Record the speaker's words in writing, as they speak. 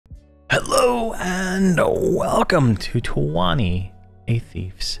Hello and welcome to Towani, a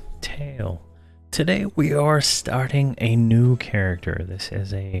Thief's Tale. Today we are starting a new character. This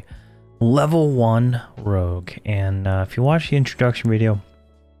is a level 1 rogue, and if you watch the introduction video,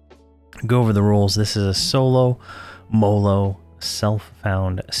 go over the rules. This is a solo, molo,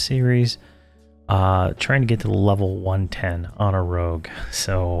 self-found series, trying to get to level 110 on a rogue.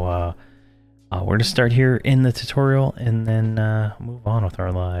 So we're going to start here in the tutorial and then move on with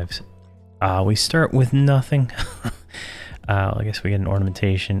our lives. We start with nothing. I guess we get an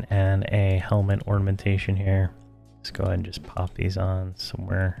ornamentation and a helmet ornamentation here. Let's go ahead and just pop these on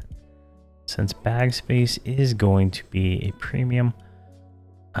somewhere. Since bag space is going to be a premium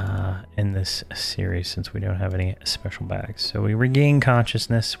in this series, since we don't have any special bags. So we regain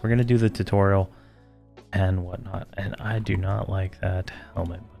consciousness. We're going to do the tutorial and whatnot. And I do not like that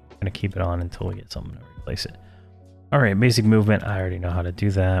helmet. I'm going to keep it on until we get something to replace it. Alright, basic movement, I already know how to do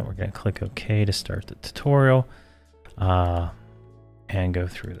that. We're going to click OK to start the tutorial and go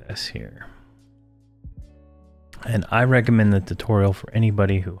through this here. And I recommend the tutorial for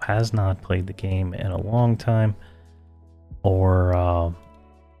anybody who has not played the game in a long time or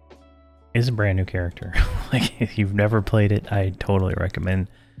is a brand new character. Like, if you've never played it, I totally recommend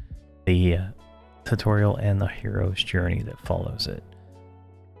the tutorial and the hero's journey that follows it.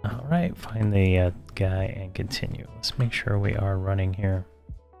 Alright, find the guy and continue. Let's make sure we are running here.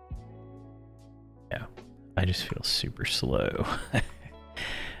 Yeah, I just feel super slow.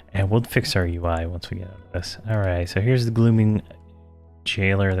 And we'll fix our UI once we get out of this. Alright, so here's the glooming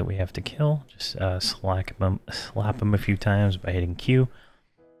jailer that we have to kill. Just slap him a few times by hitting Q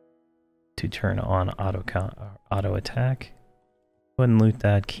to turn on auto attack. Go ahead and loot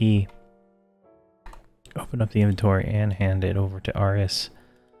that key. Open up the inventory and hand it over to Arius.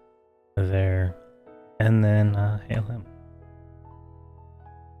 There, and then hail him.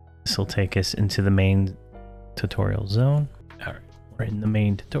 This will take us into the main tutorial zone. Alright, we're in the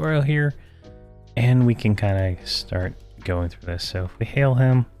main tutorial here, and we can kind of start going through this. So if we hail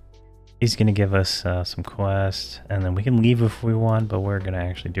him, he's going to give us some quests, and then we can leave if we want, but we're going to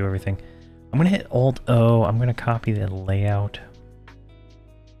actually do everything. I'm going to hit Alt-O. I'm going to copy the layout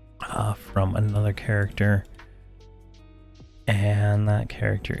from another character. And that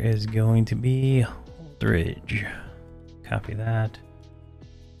character is going to be Holdridge. Copy that.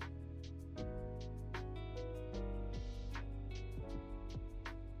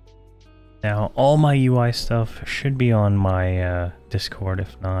 Now, all my UI stuff should be on my Discord.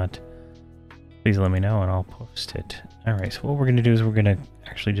 If not, please let me know and I'll post it. Alright, so what we're going to do is we're going to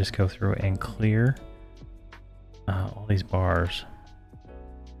actually just go through and clear all these bars.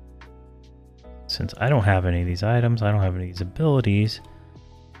 Since I don't have any of these items, I don't have any of these abilities,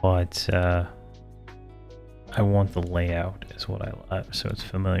 but I want the layout is what I so it's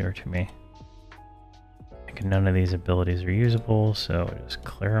familiar to me. Like, none of these abilities are usable, so just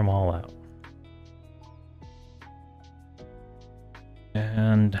clear them all out.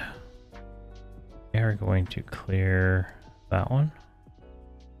 And we are going to clear that one.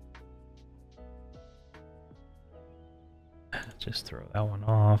 Just throw that one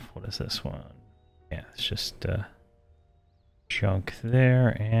off. What is this one? Yeah, it's just junk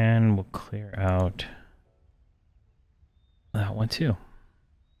there, and we'll clear out that one too.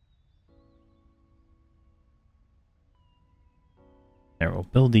 There, we'll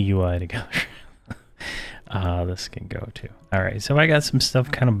build the UI together. This can go too. Alright, so I got some stuff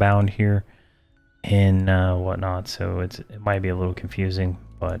kind of bound here in whatnot, so it might be a little confusing,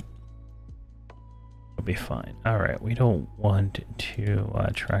 but it'll be fine. Alright, we don't want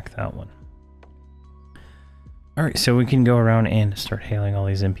to track that one. Alright, so we can go around and start hailing all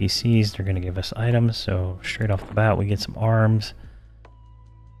these NPCs. They're going to give us items, so straight off the bat we get some arms,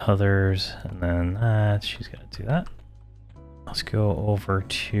 others, and then that. She's going to do that. Let's go over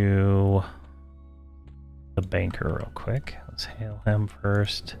to the banker real quick. Let's hail him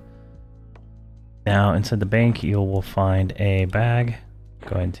first. Now, inside the bank, you will find a bag.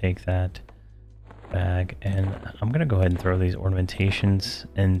 Go ahead and take that bag, and I'm going to go ahead and throw these ornamentations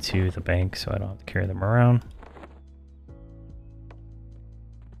into the bank so I don't have to carry them around.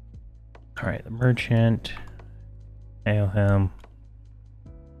 Alright, the merchant, hail him,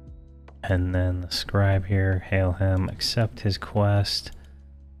 and then the scribe here, hail him, accept his quest,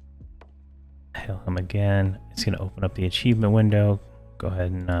 hail him again. It's going to open up the achievement window. Go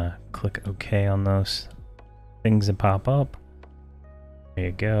ahead and click OK on those things that pop up. There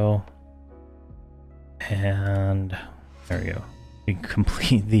you go. And there we go. We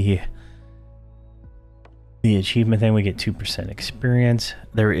complete the achievement thing. We get 2% experience.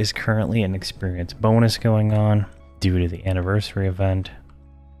 There is currently an experience bonus going on due to the anniversary event.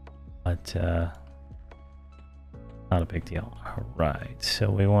 but not a big deal. All right, so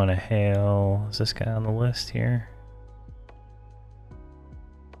we want to hail. Is this guy on the list here?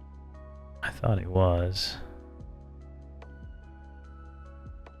 I thought he was.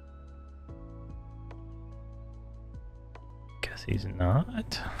 Guess he's not.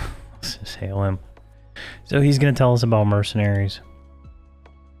 Let's just hail him. So he's going to tell us about mercenaries.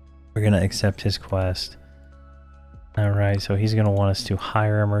 We're going to accept his quest. Alright, so he's going to want us to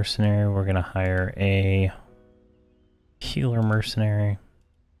hire a mercenary. We're going to hire a healer mercenary.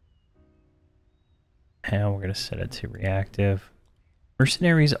 And we're going to set it to reactive.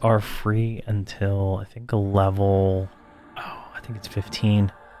 Mercenaries are free until, I think, a level... Oh, I think it's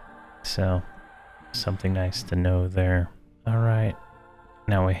 15. So, something nice to know there. Alright,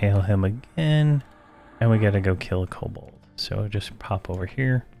 now we hail him again. And we got to go kill a kobold. So just pop over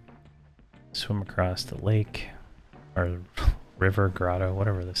here. Swim across the lake. Or river, grotto,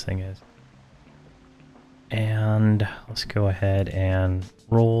 whatever this thing is. And let's go ahead and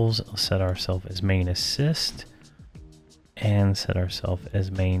roles. Let's set ourselves as main assist. And set ourselves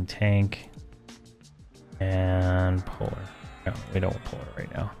as main tank. And puller. No, we don't want puller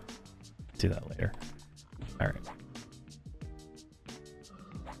right now. Do that later. Alright.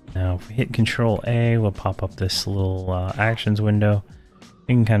 Now if we hit Control A, we'll pop up this little actions window.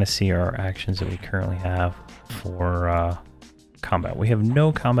 You can kind of see our actions that we currently have for combat. We have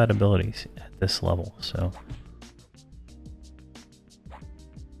no combat abilities at this level, so...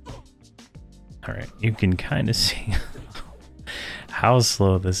 Alright, you can kind of see how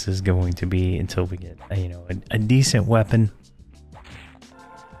slow this is going to be until we get, you know, a decent weapon.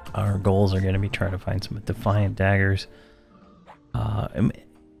 Our goals are going to be trying to find some Defiant daggers.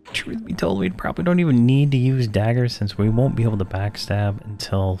 Truth be told, we probably don't even need to use daggers since we won't be able to backstab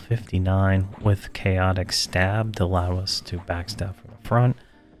until 59 with Chaotic Stab to allow us to backstab from the front.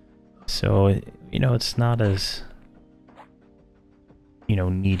 So, you know, it's not as, you know,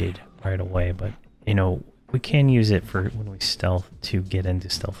 needed right away, but, you know, we can use it for when we stealth to get into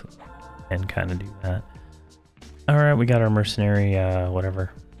stealth and kind of do that. Alright, we got our mercenary,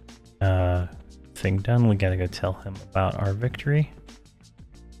 whatever, thing done. We gotta go tell him about our victory.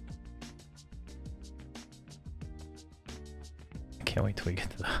 Can't wait till we get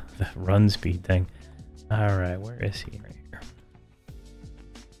to the run speed thing. Alright, where is he? Right here.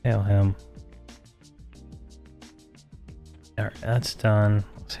 Hail him. Alright, that's done.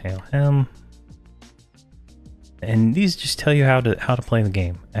 Let's hail him. And these just tell you how to play the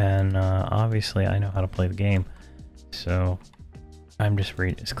game. And obviously I know how to play the game. So I'm just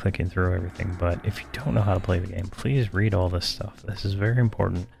clicking through everything. But if you don't know how to play the game, please read all this stuff. This is very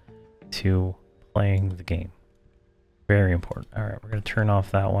important to playing the game. Very important. Alright, we're going to turn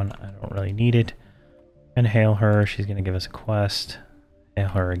off that one. I don't really need it. And hail her. She's going to give us a quest. Hail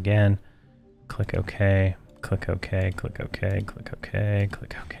her again. Click OK. Click OK. Click OK. Click OK.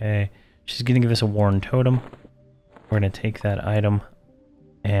 Click OK. She's going to give us a Worn Totem. We're going to take that item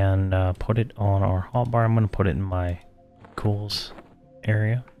and put it on our hotbar. I'm going to put it in my ghouls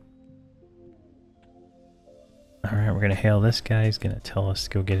area. Alright, we're going to hail this guy. He's going to tell us to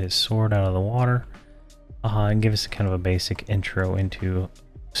go get his sword out of the water. And give us kind of a basic intro into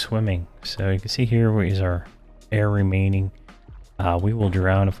swimming. So you can see here is our air remaining. We will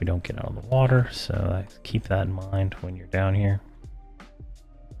drown if we don't get out of the water, so keep that in mind when you're down here.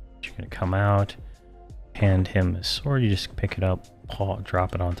 You're going to come out, hand him his sword. You just pick it up,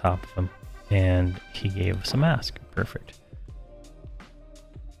 drop it on top of him, and he gave us a mask. Perfect.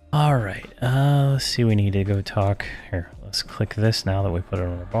 All right, let's see. We need to go talk here. Let's click this now that we put it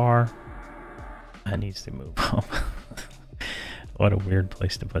on our bar. That needs to move up. What a weird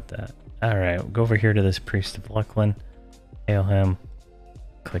place to put that. Alright, we'll go over here to this Priest of Lucklin. Hail him.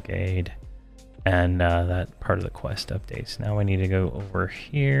 Click aid. And that part of the quest updates. Now we need to go over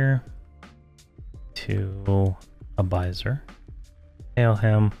here to Abizer. Hail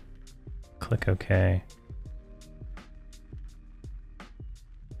him. Click OK.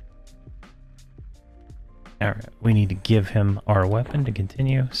 Alright, we need to give him our weapon to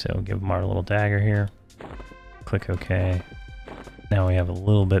continue, so give him our little dagger here. Click OK. Now we have a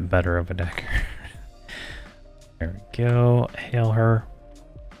little bit better of a dagger. There we go. Hail her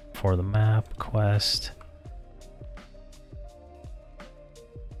for the map quest.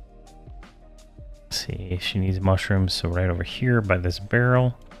 Let's see, she needs mushrooms, so right over here by this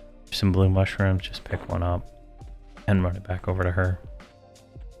barrel, some blue mushrooms, just pick one up and run it back over to her.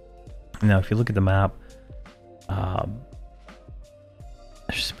 Now if you look at the map,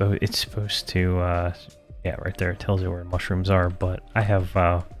 it's supposed to, yeah, right there it tells you where mushrooms are, but I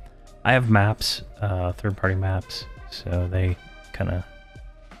have maps, third-party maps, so they kind of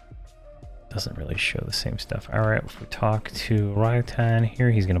doesn't really show the same stuff. Alright, if we talk to Ryotan here,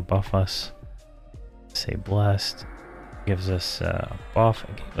 he's gonna buff us. Say blessed. Gives us a buff.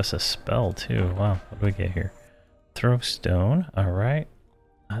 It gave us a spell too. Wow, what do we get here? Throw stone. Alright.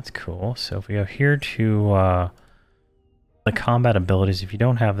 That's cool. So if we go here to the combat abilities, if you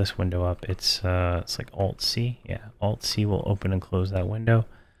don't have this window up, it's like Alt-C. Yeah, Alt-C will open and close that window.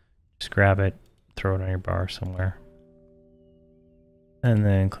 Just grab it, throw it on your bar somewhere. And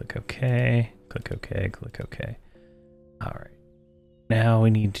then click OK, click OK, click OK. Alright. Now we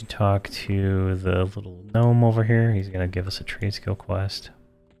need to talk to the little gnome over here. He's going to give us a trade skill quest.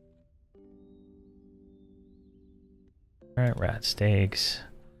 Alright, rat steaks.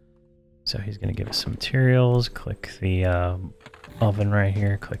 So he's going to give us some materials. Click the oven right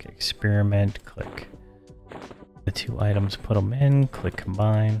here. Click experiment. Click the 2 items, put them in. Click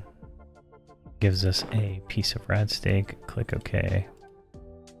combine. Gives us a piece of rat steak. Click OK.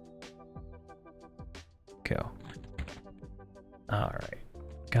 Go. Alright.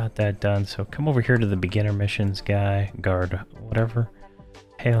 Got that done. So come over here to the beginner missions guy. Guard whatever.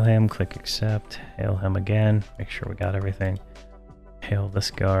 Hail him. Click accept. Hail him again. Make sure we got everything. Hail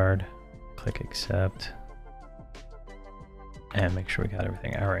this guard. Click accept. And make sure we got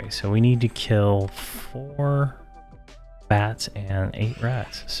everything. Alright, so we need to kill 4 bats and 8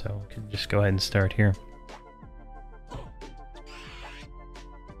 rats. So we can just go ahead and start here.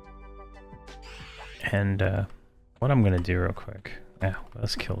 And what I'm gonna do real quick. Yeah,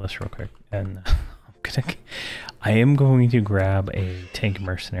 let's kill this real quick. And I am going to grab a tank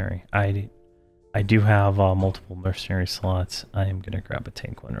mercenary. I do have multiple mercenary slots. I am gonna grab a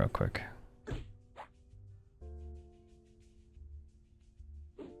tank one real quick.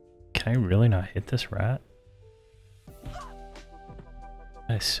 Can I really not hit this rat?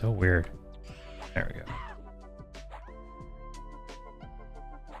 That is so weird. There we go.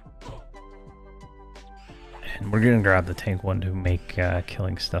 And we're gonna grab the tank one to make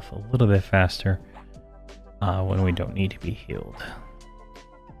killing stuff a little bit faster when we don't need to be healed.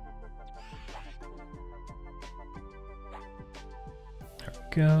 There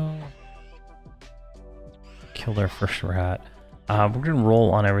we go. Killed our first rat. We're gonna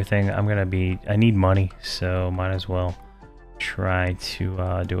roll on everything. I need money, so might as well try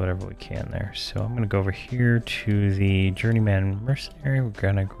to do whatever we can there. So I'm gonna go over here to the journeyman mercenary. We're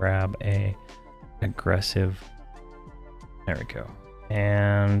gonna grab a aggressive. There we go.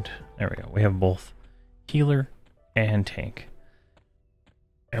 And there we go. We have both healer and tank.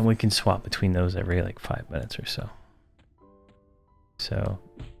 And we can swap between those every like 5 minutes or so. So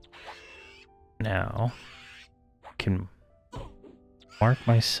now I can mark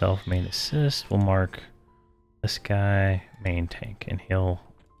myself main assist. We'll mark this guy main tank, and he'll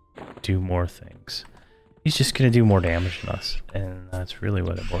do more things. He's just gonna do more damage than us, and that's really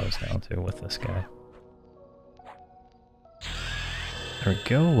what it boils down to with this guy. There we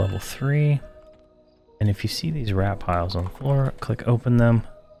go, level 3. And if you see these rat piles on the floor, click open them.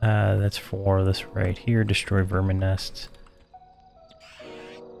 That's for this right here, destroy vermin nests.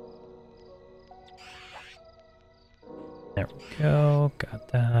 There we go, got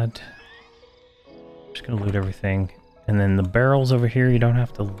that. Just gonna loot everything. And then the barrels over here, you don't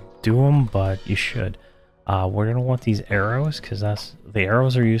have to do them, but you should. We're gonna want these arrows, because the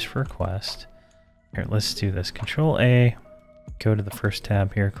arrows are used for a quest. Here, let's do this. Control A, go to the first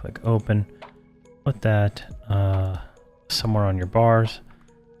tab here, click open, put that somewhere on your bars,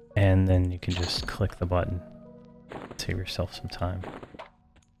 and then you can just click the button. Save yourself some time.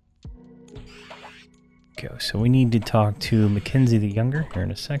 Go. So we need to talk to Mackenzie the Younger here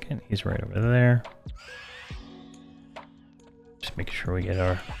in a second. He's right over there. Just making sure we get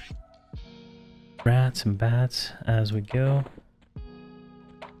our rats and bats as we go.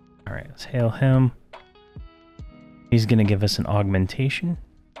 Alright, let's hail him. He's going to give us an augmentation.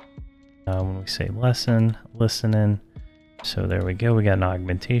 When we say lesson, listening. So there we go. We got an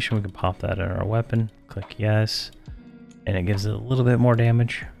augmentation. We can pop that in our weapon. Click yes. And it gives it a little bit more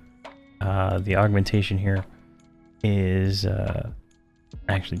damage. The augmentation here is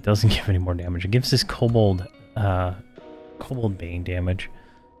actually doesn't give any more damage. It gives this kobold bane damage,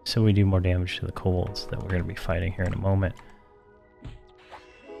 so we do more damage to the kobolds that we're going to be fighting here in a moment.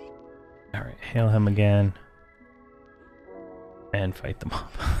 All right, hail him again and fight them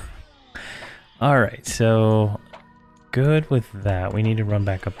up. All right, so good with that. We need to run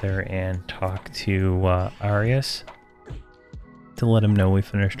back up there and talk to Arius to let him know we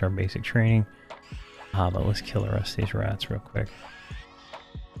finished our basic training. But let's kill the rest of these rats real quick.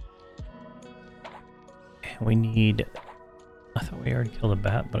 And we need... I thought we already killed a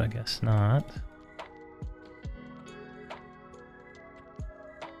bat, but I guess not.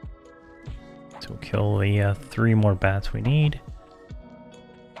 So we'll kill the 3 more bats we need.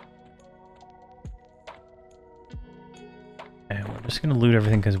 And we're just going to loot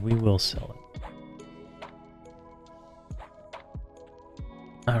everything because we will sell it.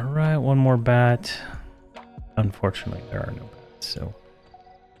 Alright, 1 more bat. Unfortunately, there are no bats, so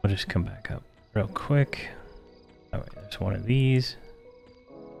we'll just come back up real quick. Alright, there's one of these.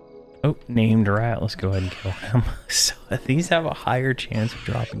 Oh, named rat. Let's go ahead and kill him. So these have a higher chance of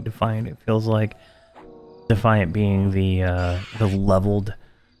dropping Defiant. It feels like Defiant being the leveled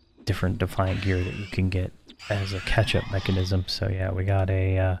different Defiant gear that you can get as a catch-up mechanism. So yeah, we got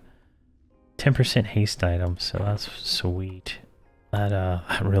a 10% haste item, so that's sweet. That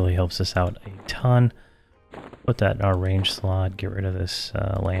really helps us out a ton. Put that in our range slot, get rid of this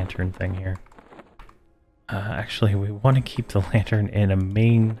lantern thing here. Actually, we want to keep the lantern in a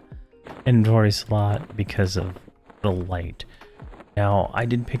main inventory slot because of the light. Now, I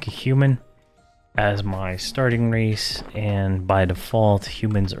did pick a human as my starting race, and by default,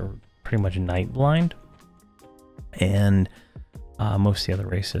 humans are pretty much night blind. And most of the other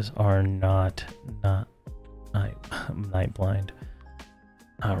races are not night blind.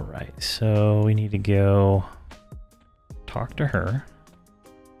 Alright, so we need to go talk to her.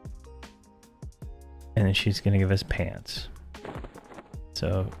 And then she's going to give us pants.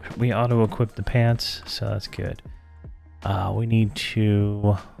 So we auto-equip the pants, so that's good. We need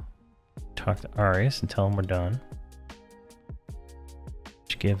to talk to Arius and tell him we're done.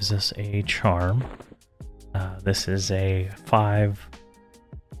 Which gives us a charm. This is a 5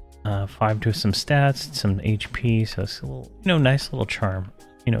 to some stats, some HP, so it's a little, nice little charm,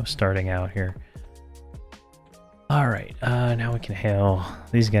 starting out here. Alright, now we can hail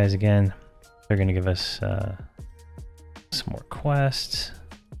these guys again. They're going to give us some more quests.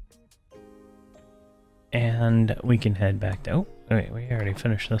 And we can head back to... Oh, wait, we already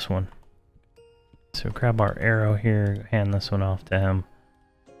finished this one. So grab our arrow here, hand this one off to him.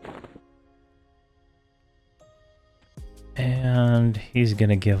 And he's going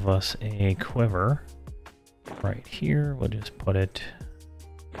to give us a quiver right here. We'll just put it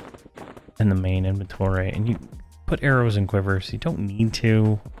in the main inventory. And you put arrows in quivers. You don't need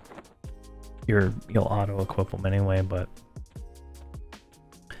to. You'll auto-equip them anyway, but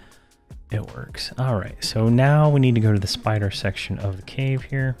it works. Alright, so now we need to go to the spider section of the cave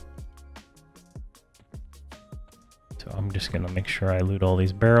here. So I'm just going to make sure I loot all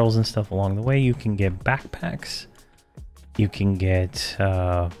these barrels and stuff along the way. You can get backpacks. You can get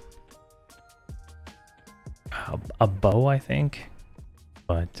a bow, I think.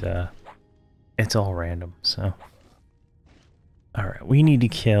 But it's all random, so... Alright, we need to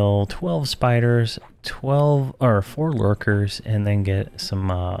kill 12 spiders, 4 lurkers, and then get some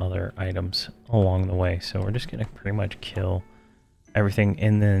other items along the way. So we're just going to pretty much kill everything.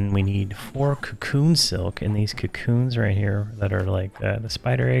 And then we need 4 cocoon silk, and these cocoons right here that are like the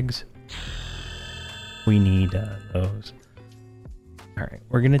spider eggs. We need those. Alright,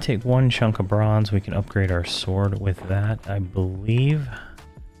 we're going to take 1 chunk of bronze. We can upgrade our sword with that, I believe.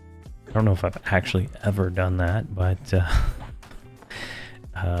 I don't know if I've actually ever done that, but...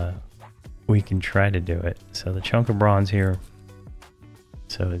 we can try to do it. So the chunk of bronze here,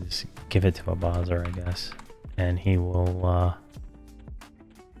 so just give it to Abazar, I guess, and he will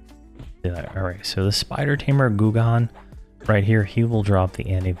do that. Alright, so the spider tamer Gugan right here, he will drop the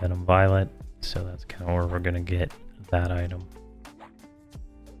anti-venom violet, so that's kind of where we're gonna get that item.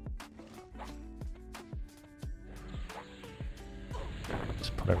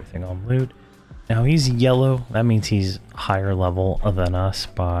 Just put everything on loot. Now he's yellow, that means he's higher level than us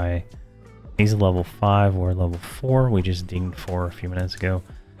by... He's level 5, we're level 4. We just dinged 4 a few minutes ago.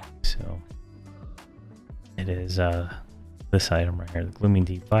 So it is this item right here, the Gloomy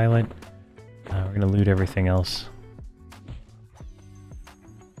Deep Violet. We're going to loot everything else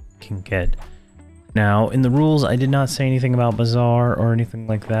we can get. Now in the rules, I did not say anything about Bazaar or anything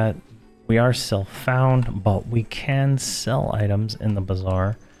like that. We are self-found, but we can sell items in the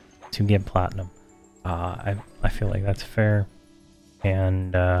Bazaar to get platinum. I feel like that's fair,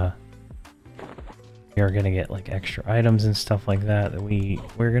 and we are gonna get like extra items and stuff like that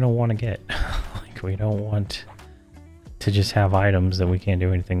we're gonna want to get. Like, we don't want to just have items that we can't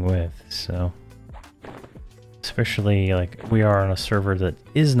do anything with. So especially like we are on a server that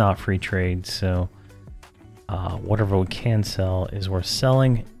is not free trade, so whatever we can sell is worth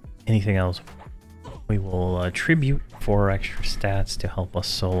selling. Anything else we will tribute for extra stats to help us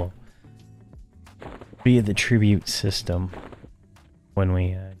solo via the tribute system when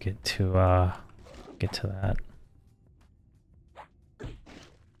we get to that.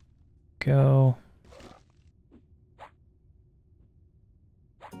 Go.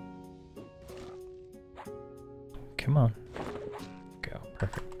 Come on. Go.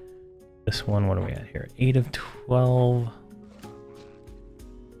 Perfect. This one, what are we at here? 8 of 12.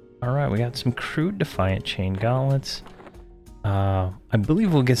 Alright, we got some crude Defiant chain gauntlets. I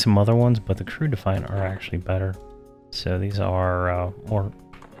believe we'll get some other ones, but the crude Defiant are actually better. So these are more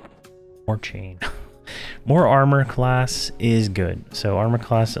chain. More armor class is good. So armor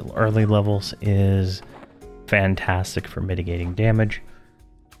class at early levels is fantastic for mitigating damage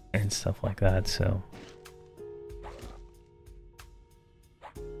and stuff like that. So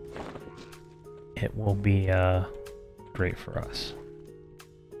it will be great for us.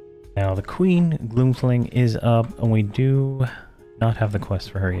 Now the Queen Gloomfling is up, and we do not have the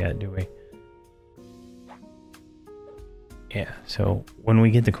quest for her yet, do we? Yeah, so when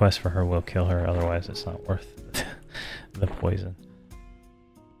we get the quest for her, we'll kill her, otherwise it's not worth the poison.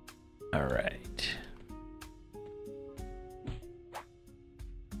 Alright.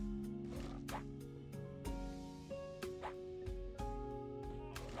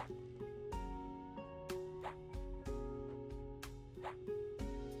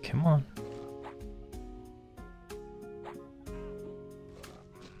 Come on.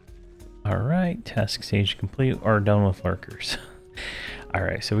 Alright, task stage complete, or done with lurkers.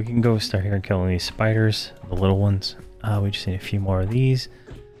 Alright, so we can go start here and killing these spiders, the little ones. We just need a few more of these.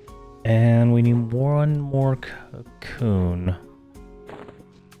 And we need one more cocoon,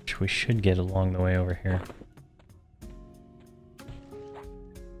 which we should get along the way over here.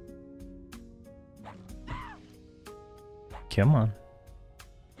 Come on.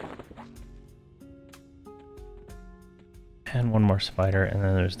 And one more spider, and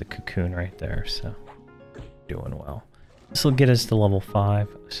then there's the cocoon right there, so doing well. This will get us to level 5,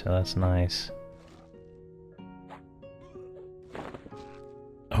 so that's nice.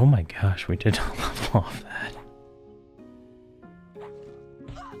 Oh my gosh, we did not level off that.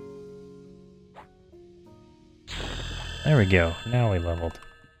 There we go, now we leveled.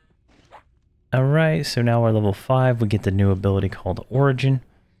 Alright, so now we're level 5, we get the new ability called Origin.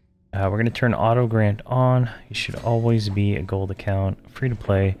 We're going to turn Auto Grant on. You should always be a gold account. Free to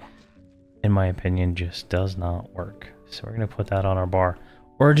play, in my opinion, just does not work. So we're going to put that on our bar.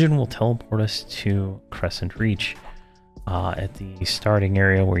 Origin will teleport us to Crescent Reach at the starting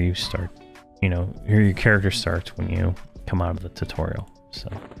area where you start, you know, where your character starts when you come out of the tutorial. So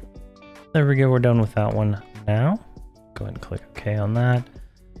there we go. We're done with that one now. Go ahead and click OK on that.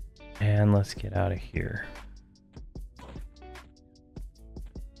 And let's get out of here.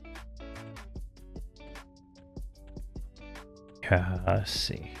 Let's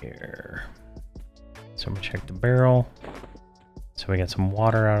see here. So I'm gonna check the barrel. So we got some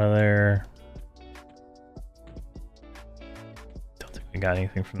water out of there. Don't think we got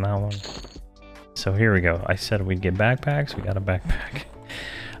anything from that one. So here we go. I said we'd get backpacks. We got a backpack.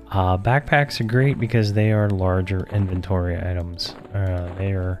 Backpacks are great because they are larger inventory items.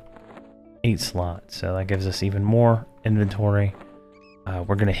 They are 8 slots, so that gives us even more inventory.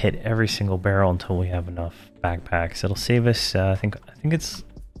 We're gonna hit every single barrel until we have enough backpacks. It'll save us. I think it's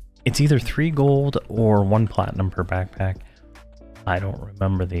either 3 gold or 1 platinum per backpack. I don't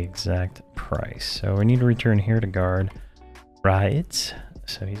remember the exact price. So we need to return here to guard. Right.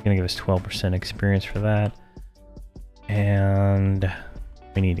 So he's gonna give us 12% experience for that, and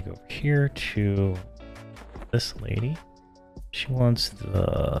we need to go over here to this lady. She wants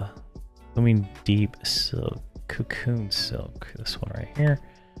the Blooming Deep Silk. Cocoon silk, this one right here.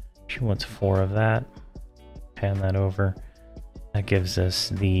 She wants 4 of that. Hand that over. That gives us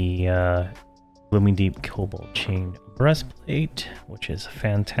the Blooming Deep Cobalt Chain breastplate, which is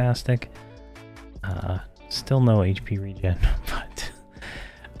fantastic. Still no HP regen, but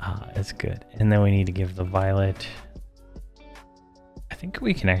it's good. And then we need to give the Violet. I think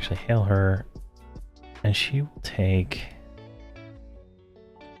we can actually hail her, and she will take.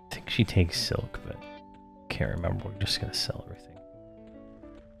 I think she takes silk, but can't remember. We're just gonna sell everything.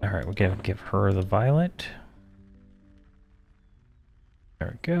 All right, we're gonna give her the Violet.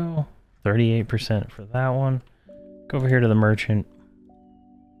 There we go. 38% for that one. Go over here to the merchant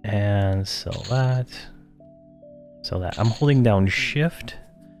and sell that. Sell that. I'm holding down Shift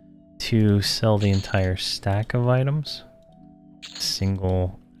to sell the entire stack of items.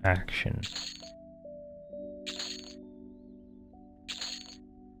 Single action.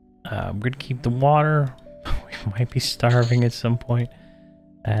 I'm gonna keep the water. We might be starving at some point,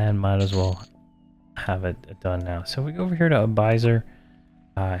 and might as well have it done now. So we go over here to Advisor,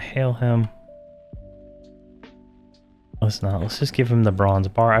 hail him. Let's just give him the bronze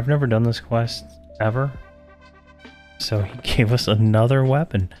bar. I've never done this quest ever, so he gave us another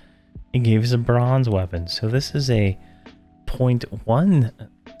weapon. He gave us a bronze weapon. So this is a 0.1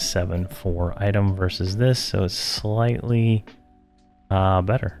 7.4 item versus this, so it's slightly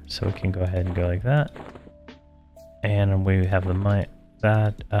better. So we can go ahead and go like that. And we have the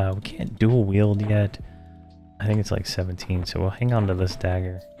we can't dual wield yet. I think it's like 17, so we'll hang on to this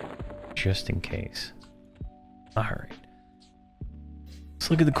dagger just in case. Alright. Let's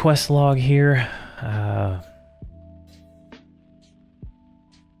look at the quest log here.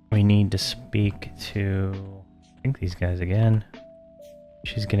 We need to speak to, I think, these guys again.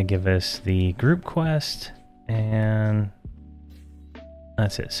 She's going to give us the group quest, and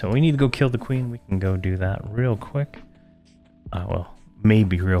that's it. So we need to go kill the queen. We can go do that real quick. Well,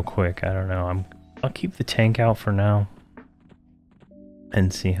 maybe real quick. I don't know. I'll keep the tank out for now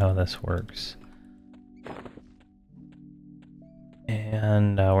and see how this works.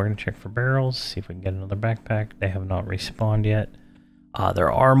 And we're going to check for barrels, see if we can get another backpack. They have not respawned yet.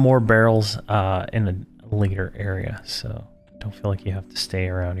 There are more barrels in a later area, so don't feel like you have to stay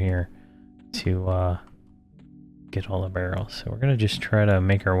around here to get all the barrels. So we're going to just try to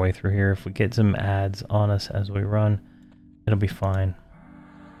make our way through here. If we get some ads on us as we run, it'll be fine.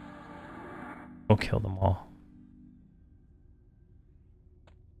 We'll kill them all.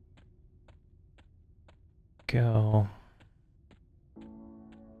 Go.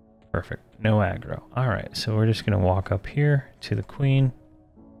 Perfect. No aggro. Alright, so we're just going to walk up here to the queen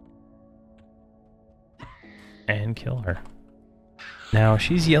and kill her. Now,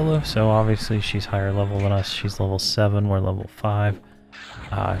 she's yellow, so obviously she's higher level than us. She's level 7, we're level 5.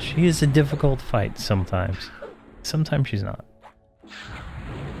 She is a difficult fight sometimes. Sometimes she's not.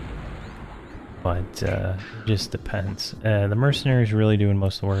 But it just depends. The mercenary's really doing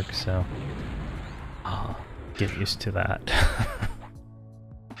most of the work, so get used to that.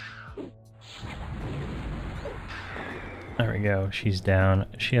 There we go, she's down.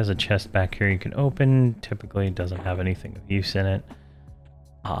 She has a chest back here you can open. Typically it doesn't have anything of use in it.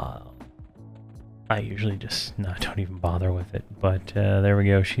 I usually just don't even bother with it. But there we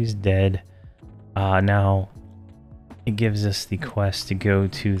go, she's dead. Now it gives us the quest to go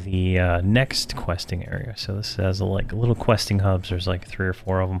to the next questing area. So this has like little questing hubs. There's like 3 or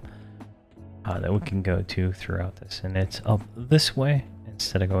 4 of them that we can go to throughout this. And it's up this way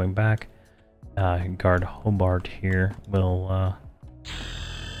instead of going back. Guard Hobart here will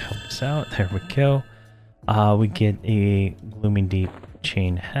help us out. There we go. We get a Glooming Deep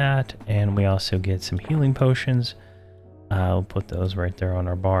chain hat, and we also get some healing potions. We'll put those right there on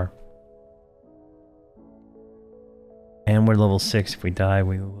our bar. And we're level 6. If we die,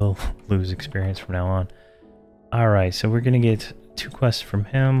 we will lose experience from now on. Alright, so we're going to get 2 quests from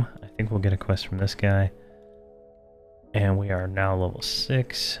him. I think we'll get a quest from this guy. And we are now level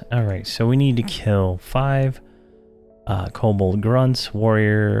 6. Alright, so we need to kill 5 kobold grunts,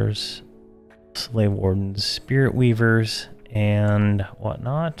 warriors, slave wardens, spirit weavers, and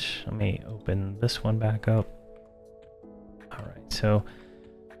whatnot. Let me open this one back up. Alright, so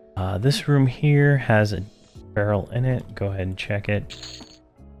this room here has a barrel in it. Go ahead and check it.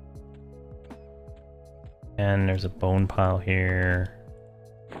 And there's a bone pile here.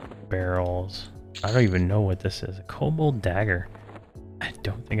 Barrels. I don't even know what this is. A kobold dagger. I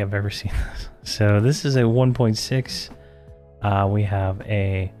don't think I've ever seen this. So this is a 1.6. We have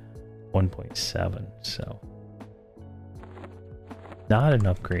a 1.7. So not an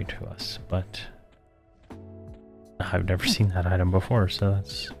upgrade to us, but I've never seen that item before. So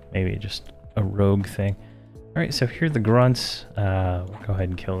that's maybe just a rogue thing. All right, so here are the grunts. We'll go ahead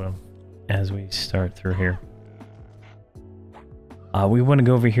and kill them as we start through here. We want to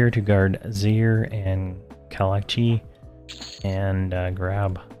go over here to guard Zir and hammackj and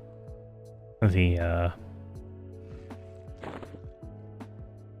grab the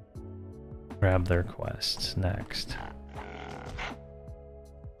grab their quests next.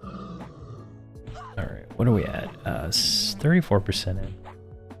 Alright, what are we at? 34% in.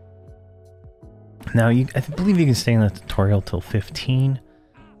 Now, I believe you can stay in the tutorial till 15,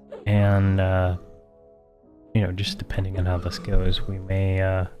 and you know, just depending on how this goes, we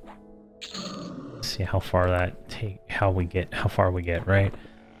may see how far far we get, right?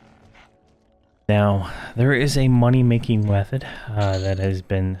 Now, there is a money-making method that has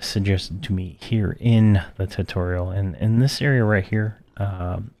been suggested to me here in the tutorial, and in this area right here,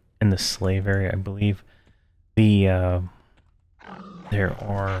 in the slave area, I believe, there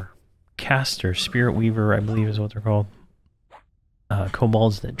are caster, spirit weaver, I believe is what they're called,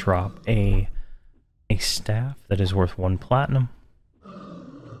 kobolds that drop a staff that is worth 1 platinum,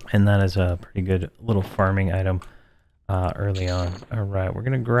 and that is a pretty good little farming item early on. All right, we're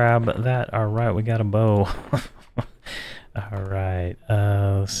gonna grab that. All right, we got a bow. All right,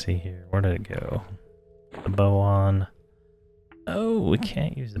 let's see here, where did it go? The bow on. Oh, we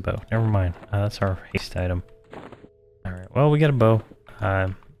can't use the bow. Never mind. That's our haste item. Alright, well, we got a bow.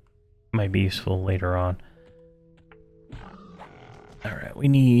 Might be useful later on. Alright, we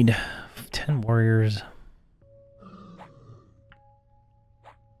need 10 warriors.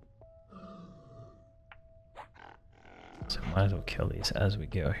 So might as well kill these as we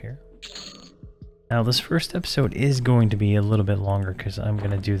go here. Now this first episode is going to be a little bit longer because I'm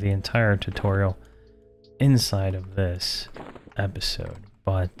going to do the entire tutorial inside of this episode.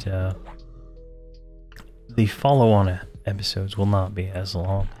 But the follow-on episodes will not be as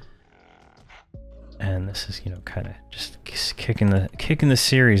long. And this is, you know, kind of just kicking the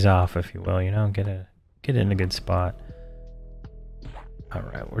series off, if you will, you know, get it in a good spot. All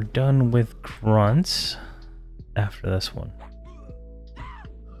right, we're done with grunts after this one.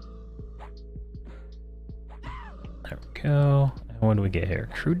 There we go. And what do we get here?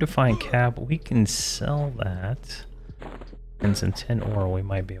 Crude Defiant Cap. We can sell that. And some tin ore, we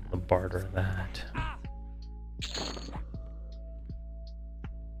might be able to barter that.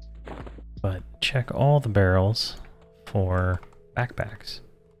 But check all the barrels for backpacks.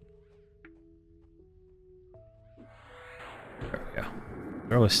 There we go.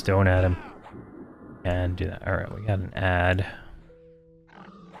 Throw a stone at him and do that. Alright, we got an ad.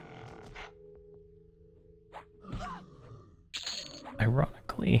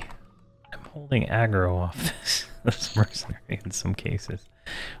 Ironically, I'm holding aggro off this mercenary in some cases,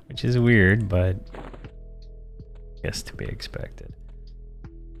 which is weird, but I guess to be expected.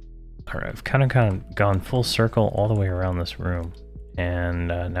 Alright, I've kind of gone full circle all the way around this room, and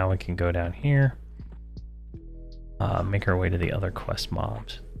now we can go down here, make our way to the other quest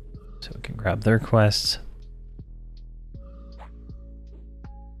mobs, so we can grab their quests.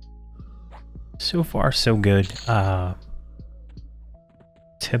 So far, so good.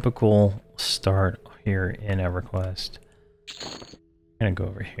 Typical start here in Everquest. I'm gonna go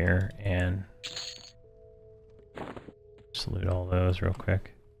over here and just loot all those real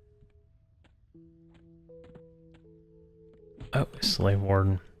quick. Oh, Slave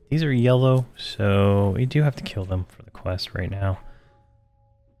Warden. These are yellow, so we do have to kill them for the quest right now.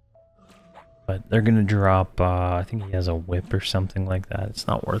 But they're gonna drop, I think he has a whip or something like that. It's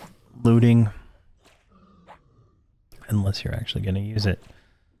not worth looting unless you're actually gonna use it.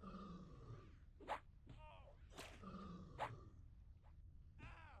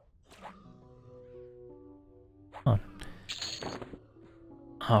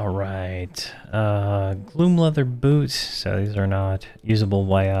 Alright, gloom leather boots, so these are not usable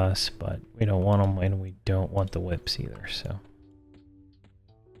by us, but we don't want them and we don't want the whips either, so.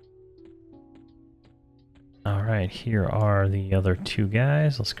 Alright, here are the other two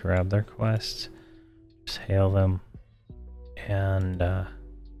guys. Let's grab their quests, just hail them, and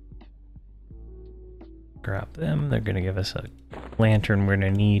grab them. They're going to give us a lantern we're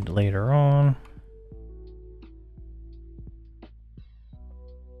going to need later on.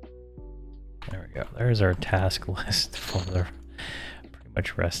 There we go. There's our task list for the pretty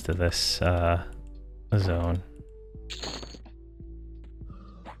much rest of this zone.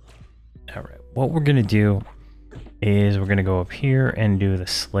 Alright, what we're gonna do is we're gonna go up here and do the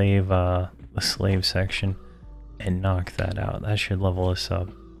slave section and knock that out. That should level us up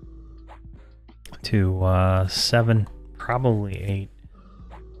to 7, probably 8,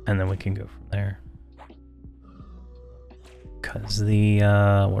 and then we can go from there. Because the,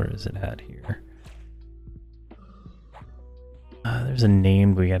 where is it at here? There's a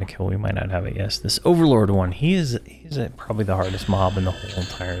name we gotta kill. We might not have it. Yes, this Overlord one. He's probably the hardest mob in the whole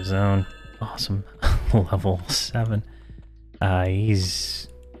entire zone. Awesome. Level 7. He's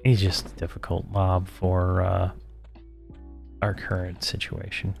just a difficult mob for our current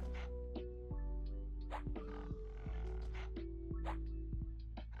situation.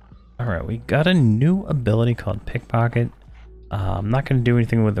 Alright, we got a new ability called Pickpocket. I'm not going to do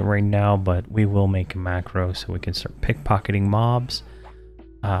anything with it right now, but we will make a macro so we can start pickpocketing mobs.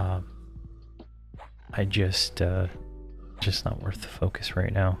 I just not worth the focus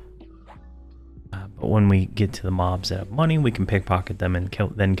right now. But when we get to the mobs that have money, we can pickpocket them and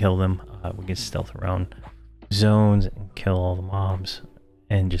then kill them. We can stealth around zones and kill all the mobs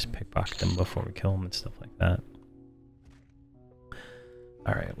and just pickpocket them before we kill them and stuff like that.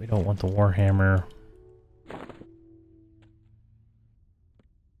 Alright, we don't want the Warhammer.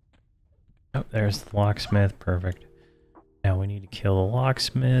 Oh, there's the locksmith. Perfect. Now we need to kill the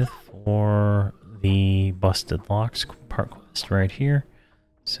locksmith for the busted locks part quest right here.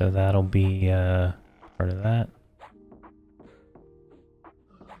 So that'll be part of that.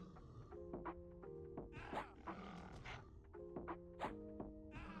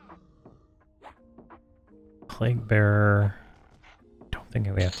 Plague Bearer.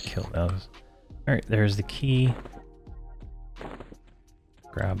 thinking we have to kill those. Alright, there's the key.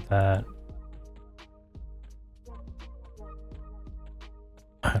 Grab that.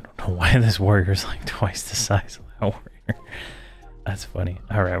 I don't know why this warrior's like twice the size of that warrior. That's funny.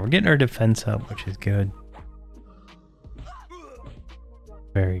 Alright, we're getting our defense up, which is good.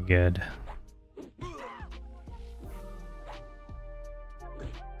 Very good.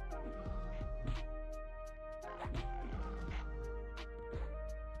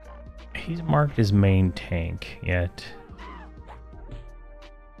 He's marked as main tank, yet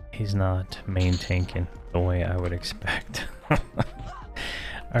he's not main tanking the way I would expect.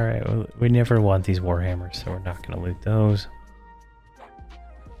 Alright, well, we never want these warhammers, so we're not going to loot those.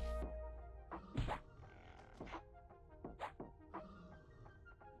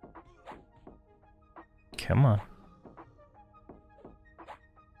 Come on.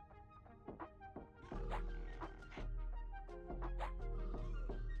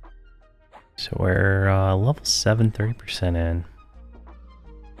 So we're level 7, 30% in.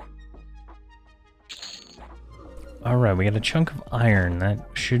 Alright, we got a chunk of iron. That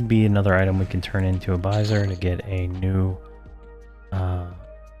should be another item we can turn into a visor to get a new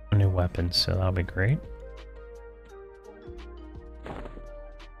weapon, so that'll be great.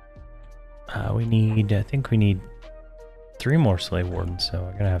 I think we need 3 more slave wardens, so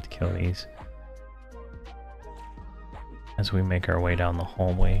we're gonna have to kill these as we make our way down the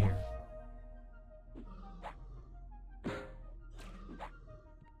hallway here.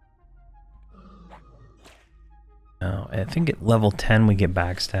 I think at level 10 we get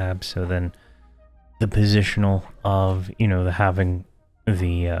backstab, so then the positional of, you know, having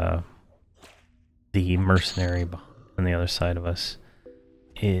the mercenary on the other side of us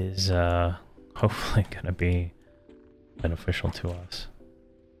is hopefully going to be beneficial to us.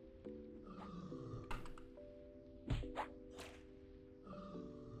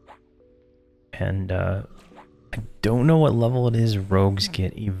 And I don't know what level it is rogues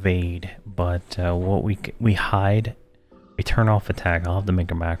get evade, but what we hide, we turn off attack. I'll have to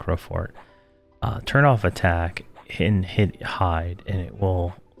make a macro for it. Turn off attack and hit hide, and it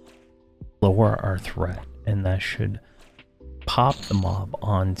will lower our threat, and that should pop the mob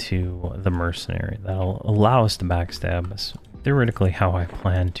onto the mercenary. That'll allow us to backstab. That's theoretically how I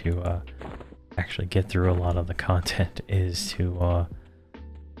plan to actually get through a lot of the content, is to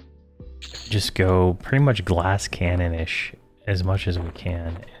just go pretty much glass cannon-ish as much as we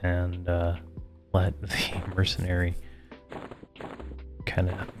can, and let the mercenary kind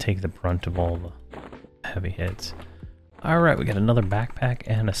of take the brunt of all the heavy hits. Alright, we got another backpack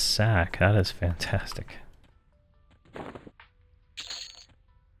and a sack. That is fantastic.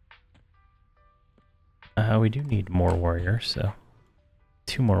 We do need more warriors, so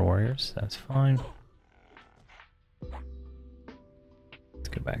 2 more warriors, that's fine. Let's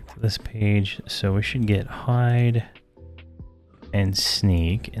go back to this page. So we should get hide and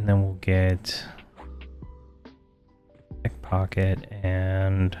sneak, and then we'll get pickpocket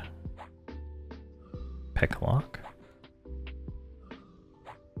and picklock.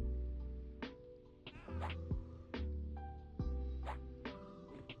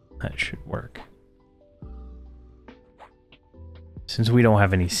 That should work. Since we don't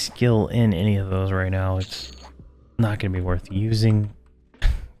have any skill in any of those right now, it's not going to be worth using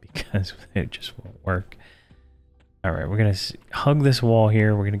because it just won't work. Alright, we're going to hug this wall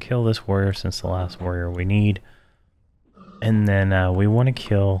here. We're going to kill this warrior since the last warrior we need. And then we want to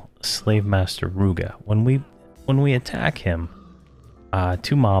kill Slave Master Ruga. When we attack him,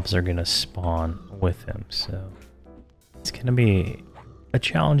 2 mobs are going to spawn with him. So it's going to be a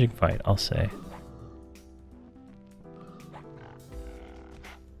challenging fight, I'll say.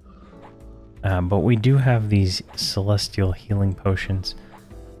 But we do have these celestial healing potions,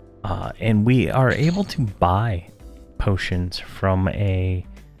 and we are able to buy potions from a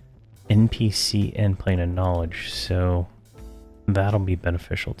NPC in Plane of Knowledge, so that'll be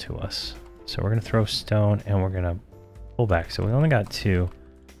beneficial to us. So we're going to throw stone, and we're going to pull back. So we only got 2,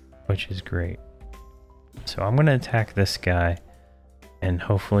 which is great. So I'm going to attack this guy, and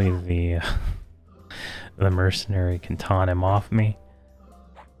hopefully the mercenary can taunt him off me.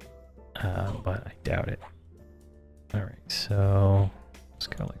 But I doubt it. Alright, so let's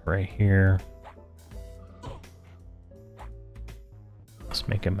go like right here. Let's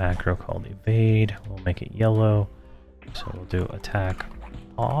make a macro called evade. We'll make it yellow. So we'll do attack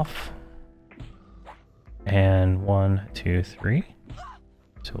off. And 1, 2, 3.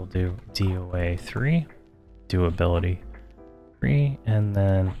 So we'll do DOA 3. Do ability 3. And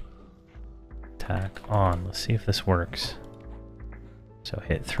then attack on. Let's see if this works. So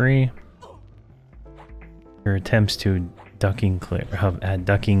hit 3. Your attempts to ducking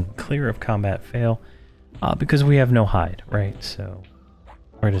clear of combat fail, because we have no hide, right? So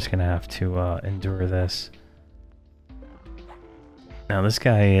we're just gonna have to endure this. Now this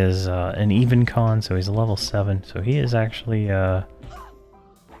guy is an even con, so he's a level 7, so he is actually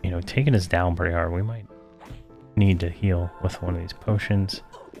you know, taking us down pretty hard. We might need to heal with one of these potions.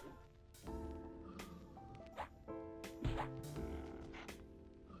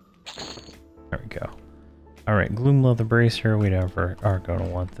 There we go. Alright, Gloom Leather Bracer, we never are going to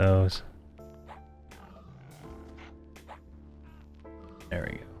want those. There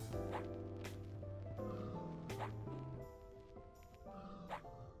we go.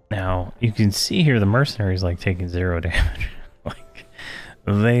 Now, you can see here the mercenaries like taking 0 damage. Like,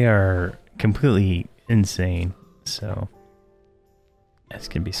 they are completely insane, so this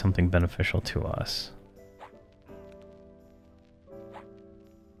could be something beneficial to us.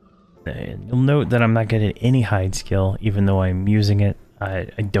 And you'll note that I'm not getting any hide skill, even though I'm using it. I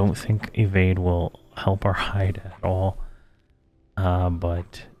don't think evade will help our hide at all,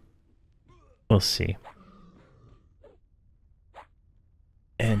 but we'll see.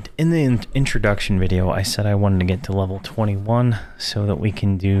 And in the introduction video, I said I wanted to get to level 21 so that we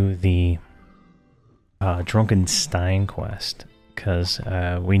can do the Drunken Stein quest, because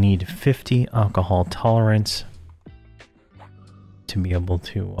we need 50 alcohol tolerance to be able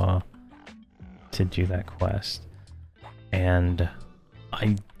to do that quest. And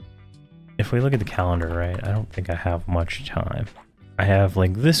if we look at the calendar, right, I don't think I have much time. I have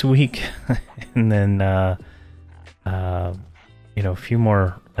like this week and then you know, a few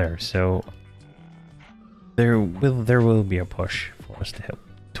more there, so there will be a push for us to hit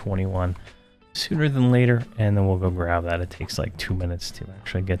 21 sooner than later, and then we'll go grab that. It takes like 2 minutes to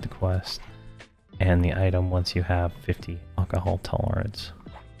actually get the quest and the item once you have 50 alcohol tolerance.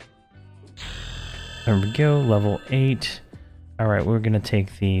 There we go, level 8. Alright, we're gonna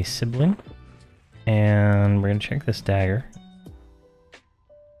take the sibling and we're gonna check this dagger.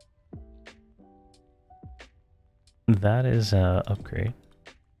 That is a upgrade.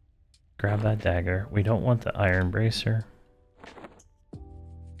 Grab that dagger. We don't want the iron bracer.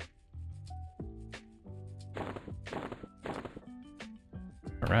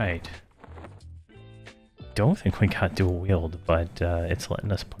 Alright. Don't think we got dual wield, but it's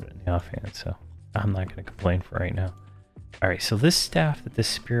letting us put it in the offhand, so I'm not going to complain for right now. Alright, so this staff that this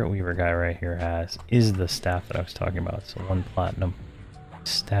Spirit Weaver guy right here has is the staff that I was talking about. So 1 platinum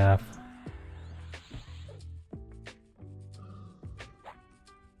staff.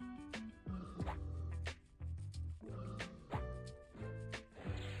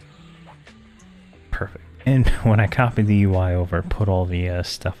 Perfect. And when I copied the UI over, put all the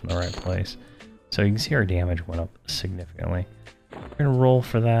stuff in the right place. So you can see our damage went up significantly. We're going to roll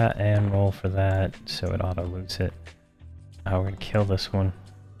for that and roll for that, so it auto-loots it. We're going to kill this one.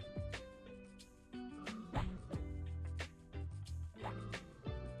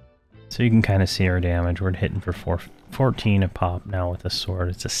 So you can kind of see our damage. We're hitting for 14 a pop now with a sword.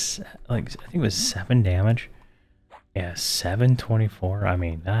 It's like, I think it was 7 damage. Yeah, 724. I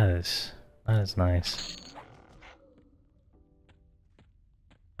mean, that is nice.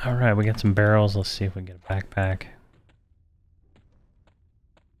 Alright, we got some barrels. Let's see if we can get a backpack.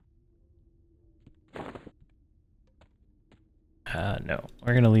 No.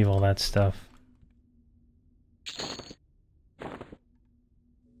 We're gonna leave all that stuff.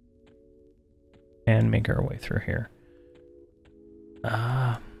 And make our way through here.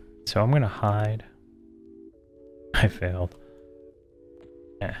 So I'm gonna hide. I failed.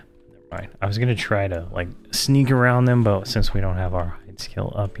 Never mind. I was gonna try to like sneak around them, but since we don't have our hide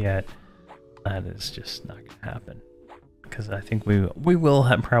skill up yet, that is just not gonna happen. Because I think we will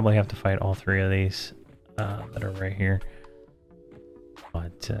probably have to fight all 3 of these that are right here.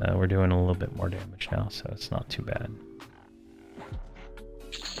 But we're doing a little bit more damage now, so it's not too bad.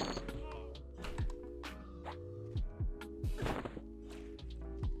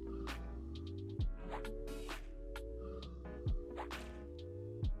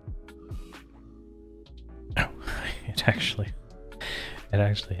 It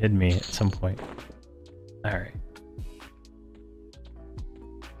actually hit me at some point. Alright.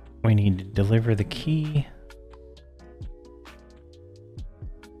 We need to deliver the key.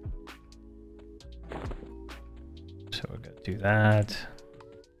 So we're gonna do that.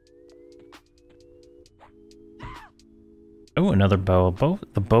 Oh, another bow.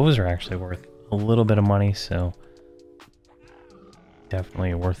 The bows are actually worth a little bit of money, so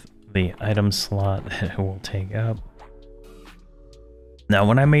definitely worth the item slot that it will take up. Now,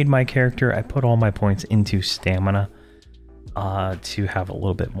 when I made my character, I put all my points into stamina. to have a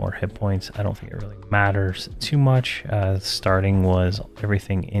little bit more hit points. I don't think it really matters too much. Starting was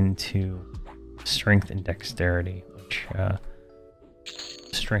everything into strength and dexterity, which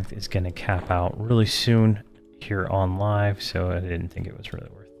strength is going to cap out really soon here on live, so I didn't think it was really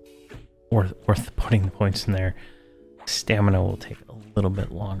worth putting the points in there. Stamina will take a little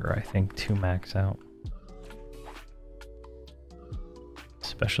bit longer, I think, to max out.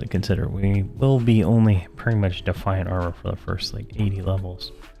 Especially consider we will be only pretty much Defiant armor for the first like 80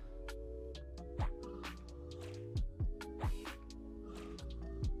 levels.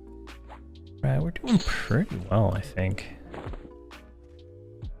 Right, we're doing pretty well, I think.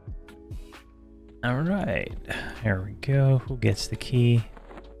 Alright, here we go. Who gets the key?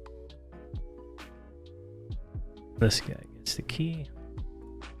 This guy gets the key.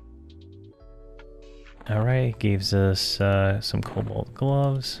 Alright, gives us some cobalt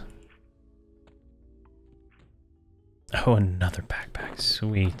gloves. Oh, another backpack.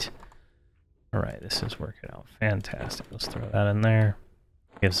 Sweet. Alright, this is working out fantastic. Let's throw that in there.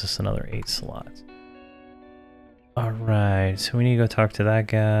 Gives us another 8 slots. Alright, so we need to go talk to that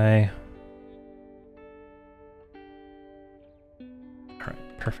guy.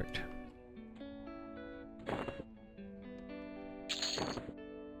 Alright, perfect.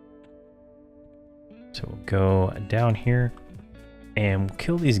 So we'll go down here and we'll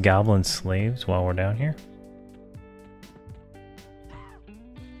kill these goblin slaves while we're down here.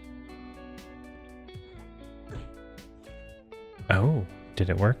 Oh, did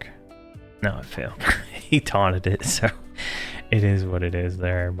it work? No, it failed. He taunted it, so it is what it is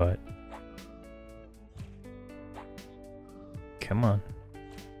there, but come on.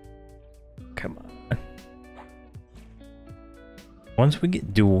 Come on. Once we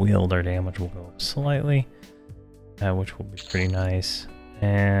get dual wield, our damage will go up slightly, which will be pretty nice.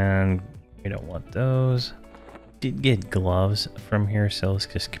 And we don't want those. Did get gloves from here, so let's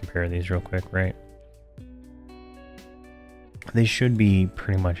just compare these real quick, right? They should be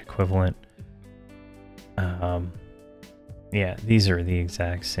pretty much equivalent. Yeah, these are the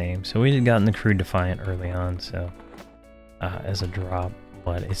exact same. So we had gotten the Crude Defiant early on, so as a drop,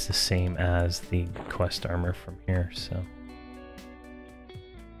 but it's the same as the quest armor from here, so.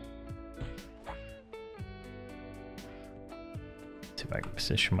 See if I can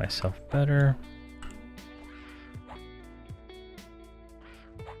position myself better.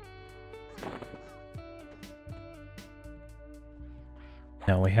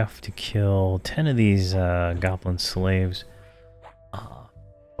 Now we have to kill 10 of these goblin slaves,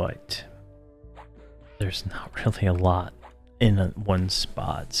 but there's not really a lot in one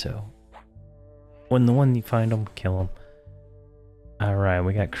spot, so when you find them, kill them. Alright,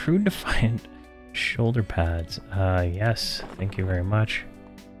 we got Crude Defiant shoulder pads. Yes, thank you very much.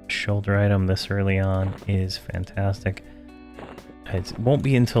 Shoulder item this early on is fantastic. It won't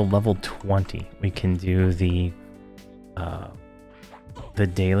be until level 20 we can do the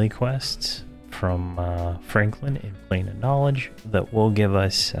daily quests from Franklin in Plane of Knowledge that will give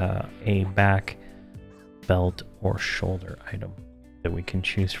us a back, belt, or shoulder item that we can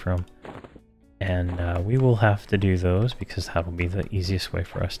choose from. And we will have to do those because that will be the easiest way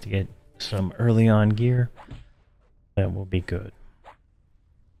for us to get some early on gear. That will be good.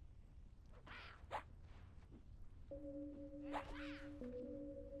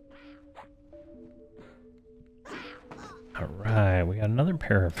 Alright, we got another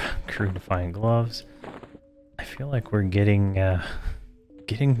pair of Crude Defiant gloves. I feel like we're getting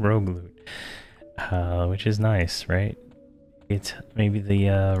rogue loot, which is nice, right? It's maybe the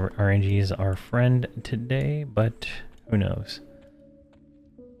RNG is our friend today, but who knows?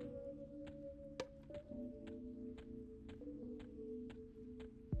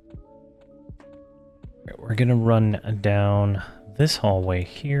 Right, we're gonna run down this hallway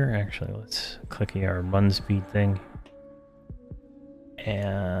here. Actually, let's click our run speed thing.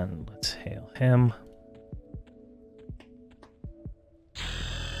 And let's hail him.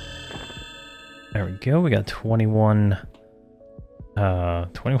 There we go. We got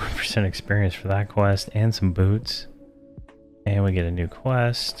 21% experience for that quest and some boots. And we get a new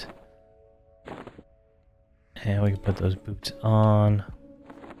quest. And we can put those boots on.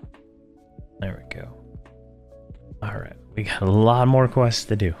 There we go. Alright, we got a lot more quests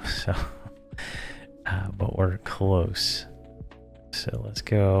to do, so but we're close. So let's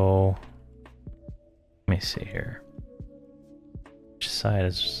go. Let me see here. Which side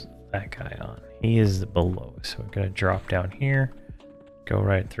is that guy on? He is below, so we're gonna drop down here, go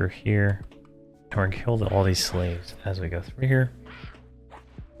right through here, and we're gonna kill all these slaves as we go through here.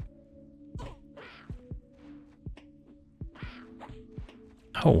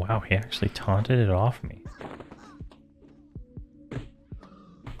 Oh wow, he actually taunted it off me.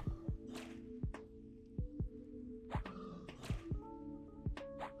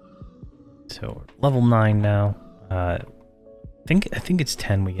 So level 9 now. I think it's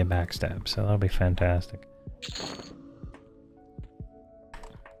 10 we get backstab, so that'll be fantastic.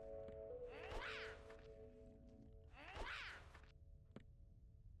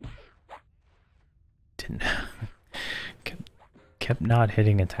 Didn't kept not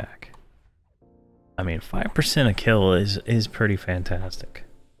hitting attack. I mean, 5% a kill is pretty fantastic.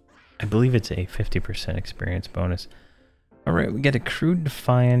 I believe it's a 50% experience bonus. All right, we get a crude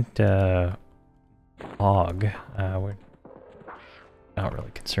defiant log. We're not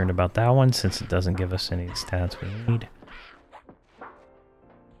really concerned about that one since it doesn't give us any stats we need.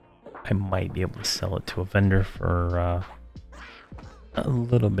 I might be able to sell it to a vendor for a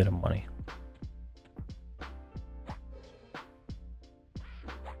little bit of money.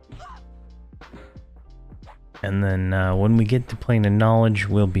 And then when we get to Plane of Knowledge,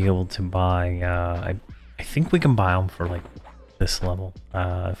 we'll be able to buy, I think we can buy them for like this level.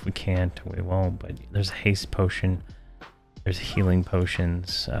 If we can't, we won't, but there's a haste potion, there's healing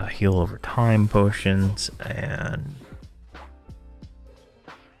potions, heal over time potions, and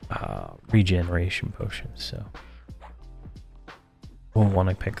regeneration potions, so we'll want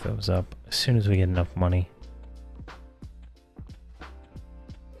to pick those up as soon as we get enough money.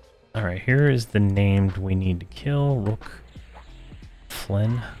 Alright, here is the named we need to kill, Rook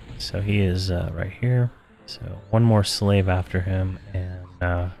Flynn. So he is right here. So one more slave after him,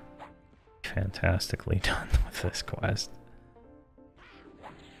 and fantastically done with this quest.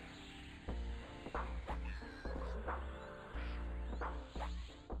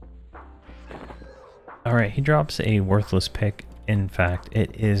 Alright, he drops a worthless pick. In fact,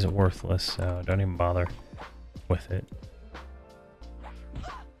 it is worthless, so don't even bother with it.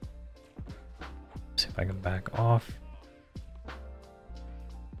 See if I can back off.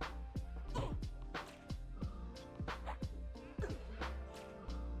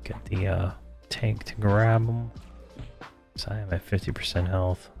 Get the tank to grab him. So I am at 50%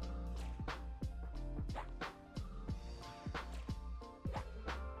 health.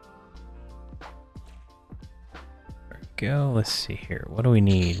 There we go. Let's see here. What do we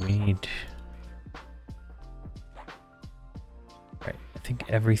need? We need... Right, I think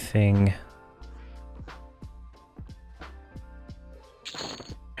everything...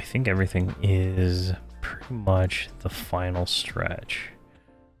 I think everything is pretty much the final stretch.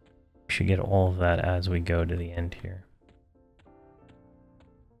 We should get all of that as we go to the end here.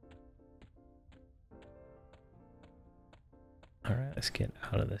 Alright, let's get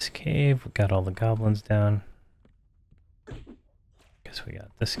out of this cave. We got all the goblins down. Guess we got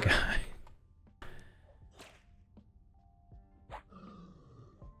this guy.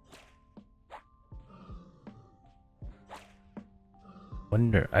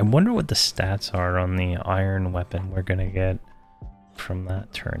 I wonder what the stats are on the iron weapon we're gonna get from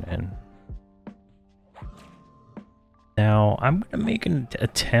that turn in. Now I'm gonna make an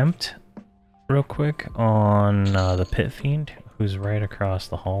attempt real quick on the Pit Fiend, who's right across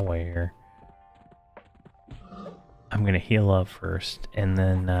the hallway here. I'm gonna heal up first, and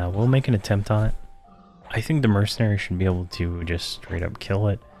then we'll make an attempt on it. I think the mercenary should be able to just straight up kill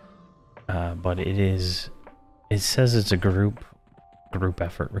it, but it says it's a group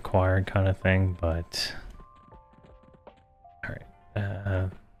effort required kind of thing, but alright. I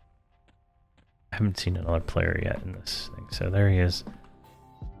haven't seen another player yet in this thing, so there he is.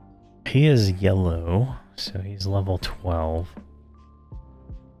 He is yellow, so he's level 12.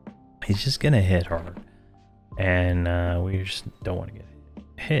 He's just gonna hit hard, and we just don't want to get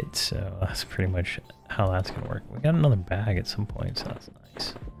hit, so that's pretty much how that's gonna work. We got another bag at some point, so that's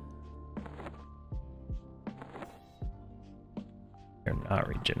nice. You're not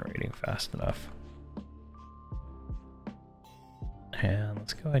regenerating fast enough. And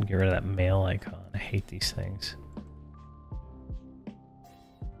let's go ahead and get rid of that mail icon. I hate these things.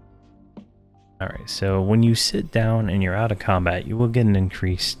 Alright, so when you sit down and you're out of combat, you will get an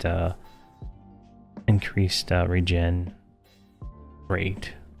increased regen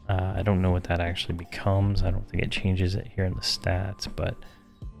rate. I don't know what that actually becomes. I don't think it changes it here in the stats, but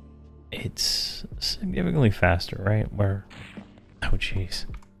it's significantly faster, right? Oh, jeez.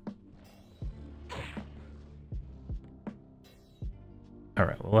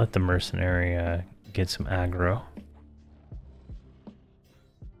 Alright, we'll let the mercenary get some aggro.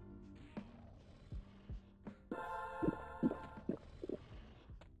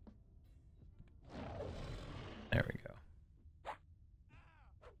 There we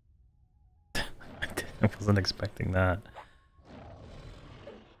go. I wasn't expecting that.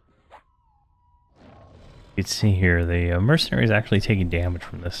 You can see here, the mercenary is actually taking damage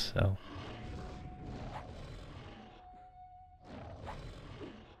from this, so...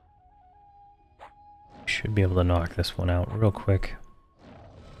 should be able to knock this one out real quick.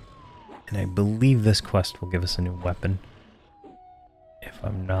 And I believe this quest will give us a new weapon, if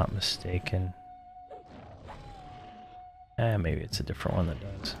I'm not mistaken. Maybe it's a different one that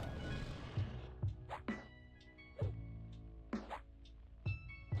does.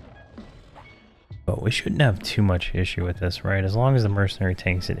 But we shouldn't have too much issue with this, right? As long as the mercenary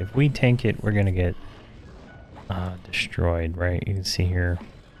tanks it. If we tank it, we're gonna get destroyed, right? You can see here,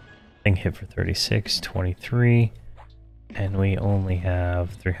 thing hit for 36, 23, and we only have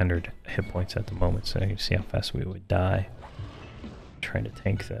 300 hit points at the moment, so you can see how fast we would die trying to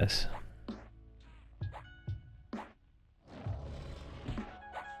tank this.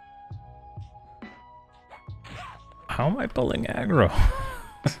 How am I pulling aggro?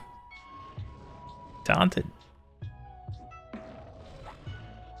 Taunted.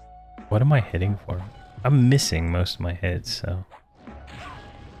 What am I hitting for? I'm missing most of my hits, so.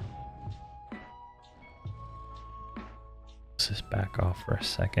 Let's just back off for a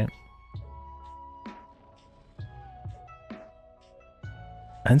second.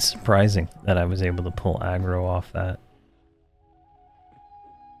 And surprising that I was able to pull aggro off that.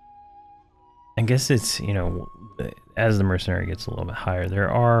 I guess it's, you know, as the mercenary gets a little bit higher, there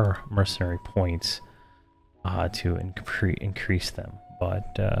are mercenary points to increase them,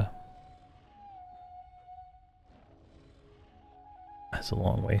 but that's a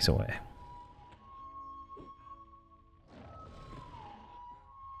long ways away.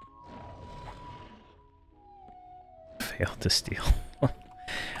 Failed to steal.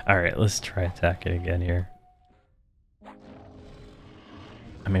 Alright, let's try attacking again here.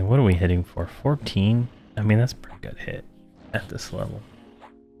 I mean, what are we hitting for? 14? I mean, that's a pretty good hit at this level.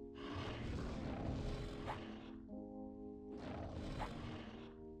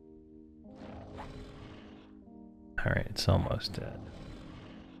 Alright, it's almost dead.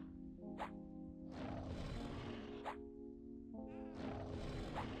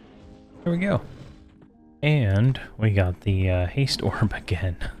 There we go. And we got the haste orb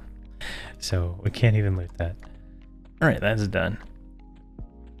again. So we can't even loot that. Alright, that's done.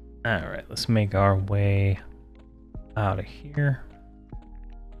 Alright, let's make our way out of here.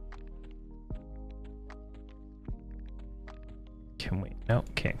 Can we? Nope,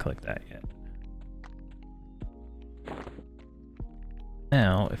 can't click that yet.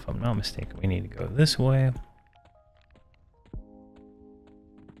 Now, if I'm not mistaken, we need to go this way.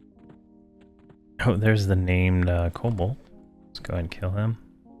 Oh, there's the named Kobold. Let's go ahead and kill him.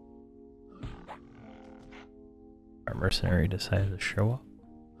 Our mercenary decided to show up.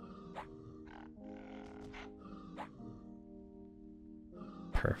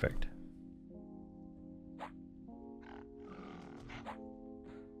 Perfect.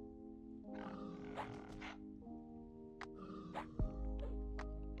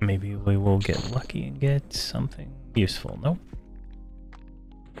 Maybe we will get lucky and get something useful. Nope.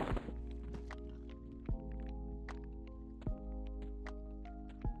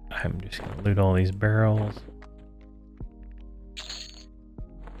 I'm just going to loot all these barrels.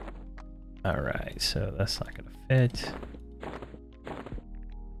 Alright, so that's not going to fit.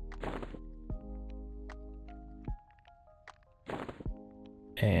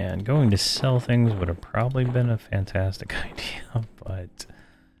 And going to sell things would have probably been a fantastic idea, but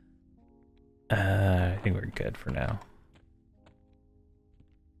I think we're good for now.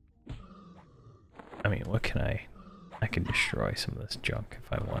 I mean, what can I can destroy some of this junk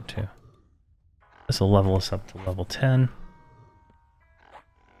if I want to. This will level us up to level 10.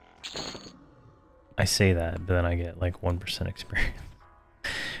 I say that, but then I get like 1% experience.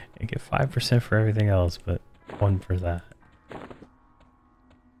 I get 5% for everything else, but 1 for that.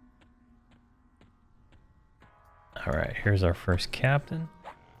 Alright, here's our first captain.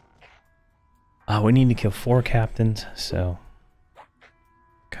 We need to kill 4 captains, so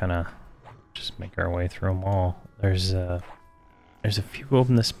kind of just make our way through them all. There's a few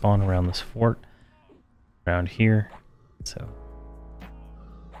open to spawn around this fort, around here, so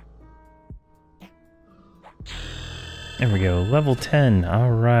there we go, level 10.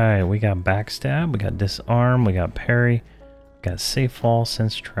 Alright, we got backstab, we got disarm, we got parry, we got safe fall,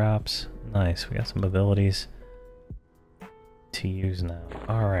 sense traps. Nice, we got some abilities to use now.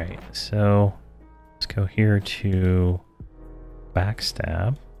 Alright, so let's go here to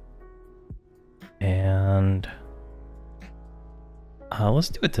backstab, and let's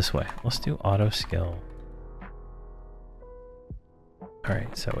do it this way. Let's do auto skill.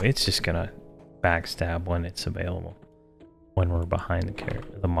 Alright, so it's just gonna backstab when it's available, when we're behind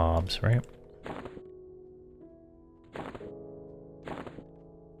the mobs, right?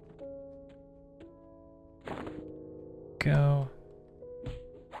 Go.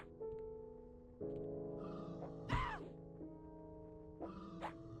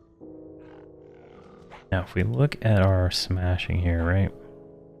 Now, if we look at our smashing here, right?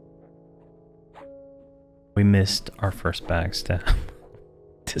 We missed our first backstab.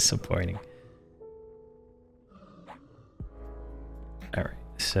 Disappointing. Alright,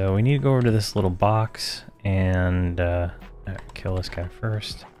 so we need to go over to this little box and kill this guy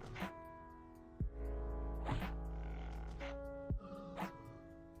first.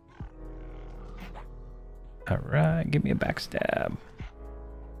 Alright, give me a backstab.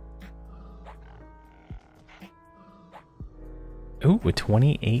 Ooh, a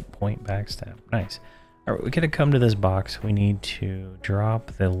 28-point backstab. Nice. Alright, we gotta come to this box. We need to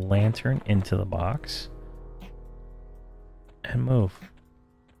drop the lantern into the box. And move.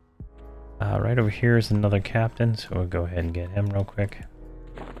 Right over here is another captain, so we'll go ahead and get him real quick.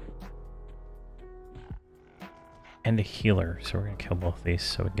 And a healer, so we're gonna kill both of these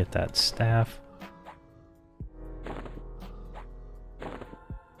so we get that staff.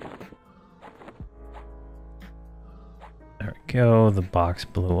 There we go, the box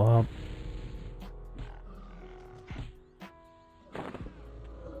blew up.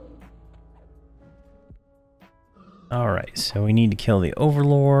 Alright, so we need to kill the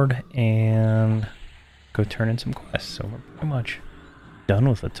Overlord and go turn in some quests. So we're pretty much done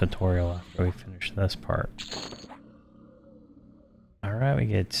with the tutorial after we finish this part. Alright, we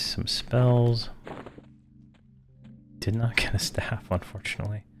get some spells. Did not get a staff,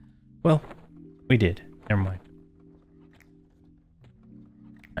 unfortunately. Well, we did. Never mind.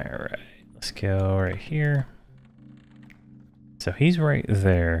 Alright, let's go right here. So he's right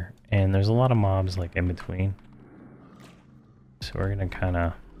there, and there's a lot of mobs like in between. So we're gonna kind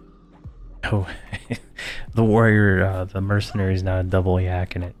of... Oh, the warrior, the mercenary is now double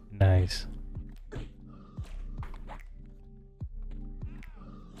yakking it. Nice.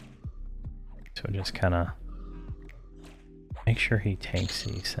 So just kind of make sure he tanks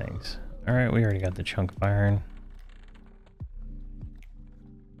these things. Alright, we already got the chunk of iron.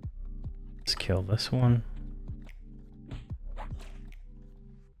 Let's kill this one.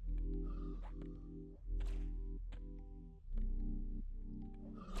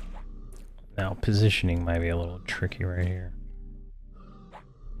 Now, positioning might be a little tricky right here.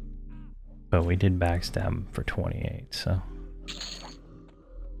 But we did backstab for 28, so...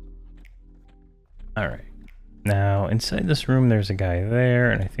 Alright. Now, inside this room, there's a guy there,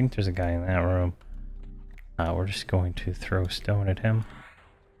 and I think there's a guy in that room. We're just going to throw stone at him.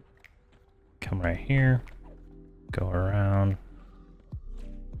 Come right here. Go around.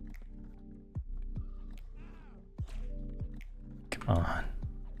 Come on.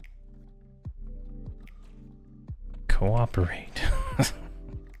 Cooperate.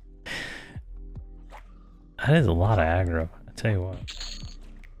 That is a lot of aggro, I tell you what.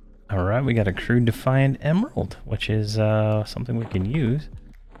 Alright, we got a crude defiant emerald, which is something we can use.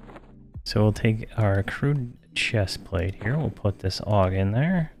 So we'll take our crude chest plate here, we'll put this AUG in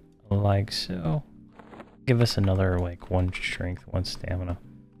there, like so. Give us another, like, 1 strength, 1 stamina.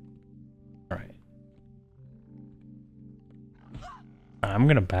 Alright. I'm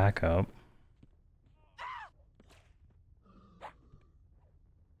gonna back up.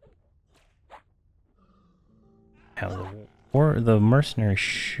 Or the mercenary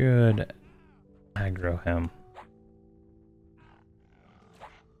should aggro him.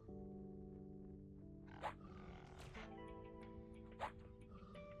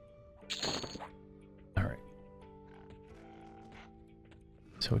 Alright.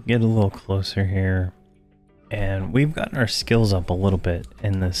 So we get a little closer here. And we've gotten our skills up a little bit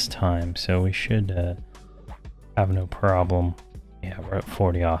in this time, so we should have no problem. Yeah, we're at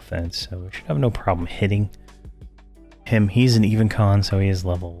 40 offense, so we should have no problem hitting him. He's an even con, so he is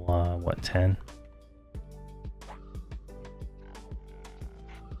level, what, 10?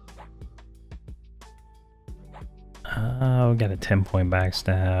 We got a 10-point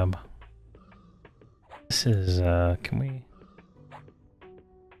backstab. This is, can we...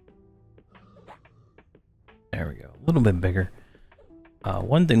 There we go, a little bit bigger.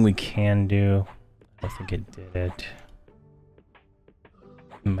 One thing we can do, I don't think it did it.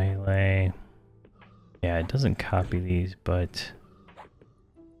 Melee. Yeah, it doesn't copy these, but...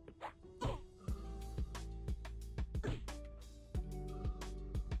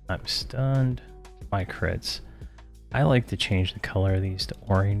 I'm stunned. My crits. I like to change the color of these to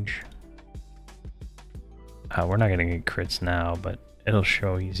orange. We're not gonna get crits now, but it'll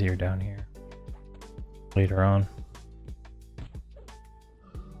show easier down here later on.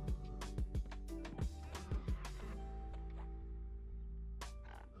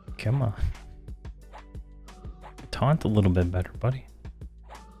 Come on. Taunt a little bit better, buddy.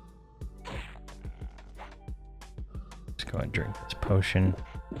 Let's go and drink this potion.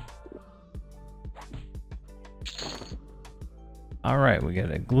 All right, we got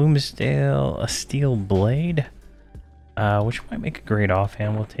a Gloomsdale, a steel blade, which might make a great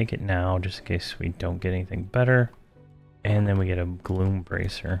offhand. We'll take it now, just in case we don't get anything better. And then we get a gloom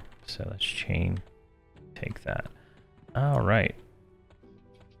bracer. So let's chain. Take that. All right.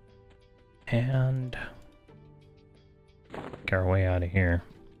 And get our way out of here.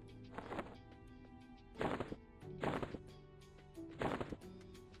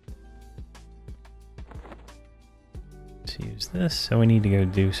 Let's use this. So we need to go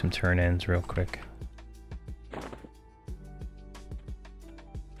do some turn ends real quick.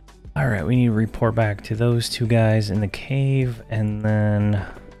 All right, we need to report back to those two guys in the cave and then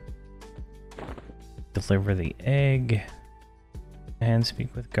deliver the egg and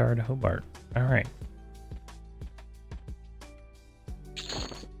speak with Guard Hobart. All right.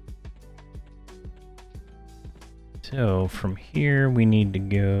 So from here, we need to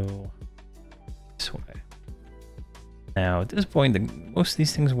go this way. Now, at this point, most of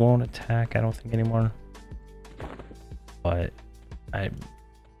these things won't attack, I don't think, anymore. But I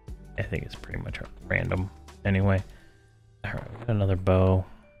think it's pretty much random anyway. All right, we got another bow.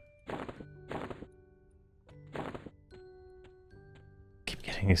 Keep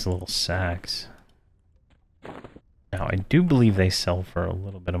getting these little sacks. Now, I do believe they sell for a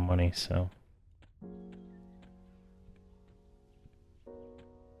little bit of money, so...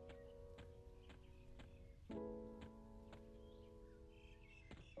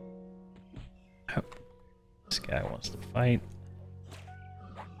 Oh, this guy wants to fight.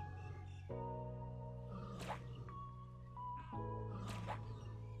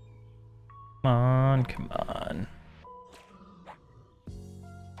 Come on, come on.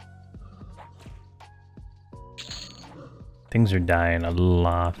 Things are dying a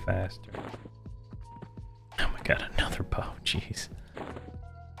lot faster. Oh my god, another bow, jeez.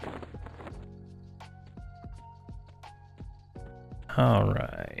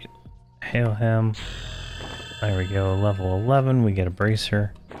 Alright. Hail him. There we go, level 11, we get a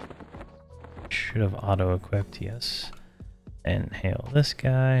bracer. Should have auto-equipped, yes. And hail this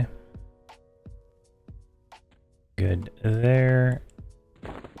guy. Good there.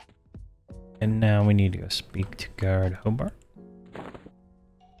 And now we need to go speak to Guard Hobart.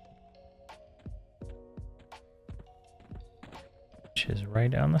 Which is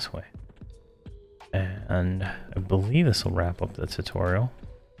right down this way. And I believe this will wrap up the tutorial.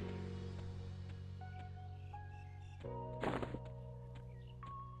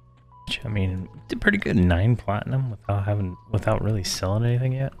 Which, I mean, did pretty good, 9 platinum without really selling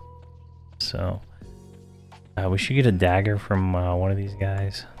anything yet. So we should get a dagger from one of these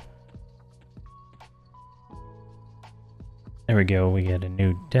guys. There we go, we get a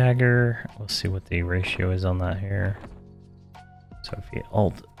new dagger. We'll see what the ratio is on that here. So if you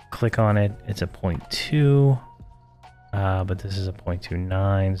alt click on it, it's a 0.2, but this is a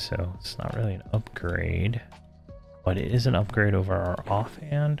 0.29, so it's not really an upgrade, but it is an upgrade over our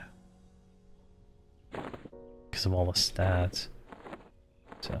offhand because of all the stats.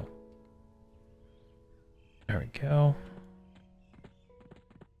 So there we go.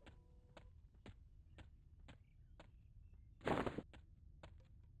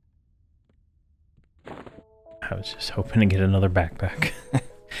 I was just hoping to get another backpack.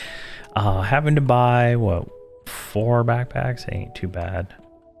 Having to buy, what, 4 backpacks? Ain't too bad.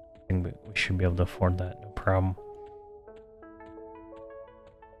 I think we should be able to afford that, no problem.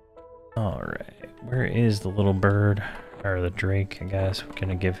 Alright, where is the little bird? Or the drake, I guess. We're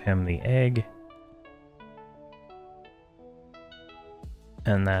gonna give him the egg.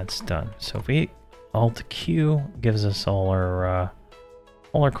 And that's done. So if we Alt Q, gives us all our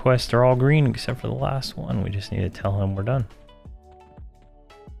quests are all green except for the last one. We just need to tell him we're done.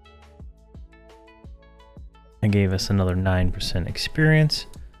 It gave us another 9% experience,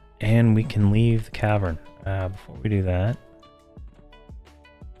 and we can leave the cavern. Before we do that,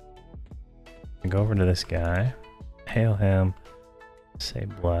 we go over to this guy, hail him, say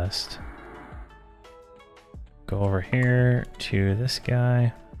blessed. Go over here to this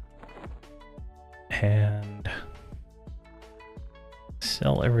guy, and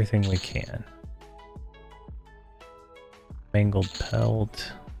sell everything we can. Mangled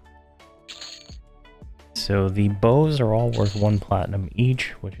pelt. So the bows are all worth 1 platinum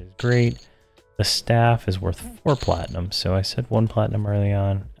each, which is great. The staff is worth 4 platinum, so I said 1 platinum early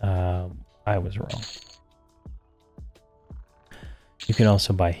on. I was wrong. You can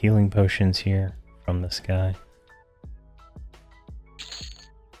also buy healing potions here from this guy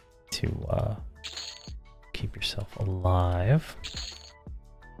to keep yourself alive.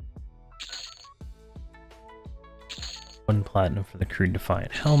 1 platinum for the crude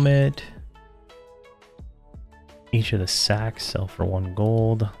defiant helmet. Each of the sacks sell for 1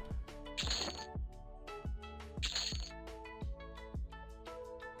 gold.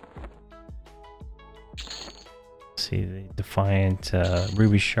 See the Defiant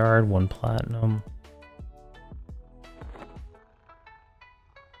Ruby Shard, 1 platinum.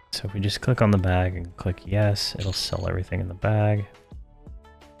 So if we just click on the bag and click yes, it'll sell everything in the bag.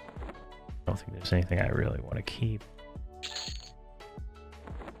 I don't think there's anything I really want to keep.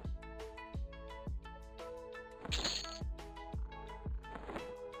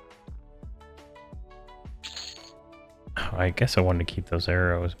 Oh, I guess I wanted to keep those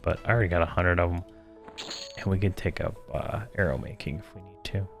arrows, but I already got 100 of them. And we could take up arrow making if we need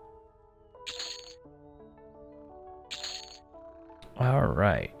to.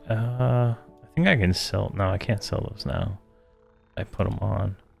 Alright, I think I can sell, no I can't sell those now. I put them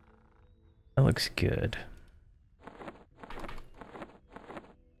on. That looks good.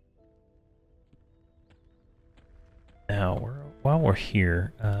 Now, while we're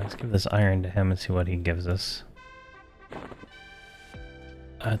here, let's give this iron to him and see what he gives us.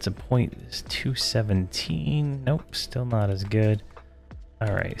 It's a point, it's 217. Nope, still not as good.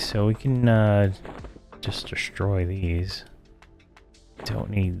 Alright, so we can just destroy these.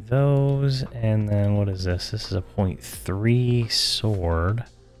 Don't need those. And then what is this? This is a 0.3 sword.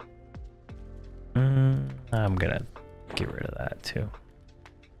 I'm gonna get rid of that too.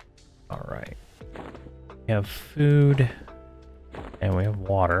 Alright. We have food. And we have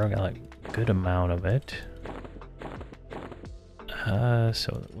water. I got like a good amount of it.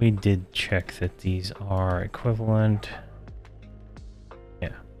 So we did check that these are equivalent. Yeah.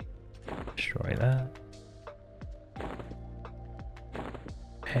 Destroy that.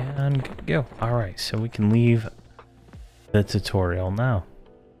 And good to go. Alright, so we can leave the tutorial now.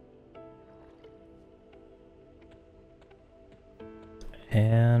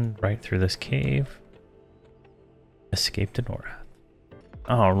 And right through this cave. Escape to Norath.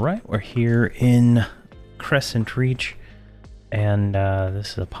 Alright, we're here in Crescent Reach. And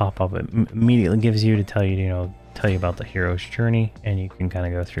this is a pop-up. It immediately gives you to tell you, tell you about the hero's journey. And you can kind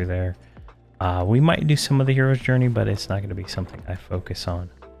of go through there. We might do some of the hero's journey, but it's not going to be something I focus on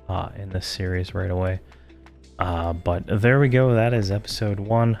in this series right away. But there we go. That is episode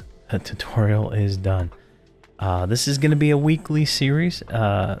 1. The tutorial is done. This is going to be a weekly series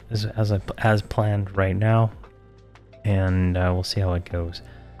as planned right now. And we'll see how it goes.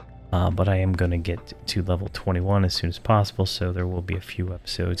 But I am going to get to level 21 as soon as possible. So there will be a few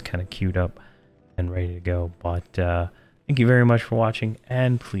episodes kind of queued up and ready to go. But thank you very much for watching,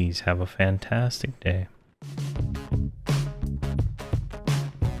 and please have a fantastic day.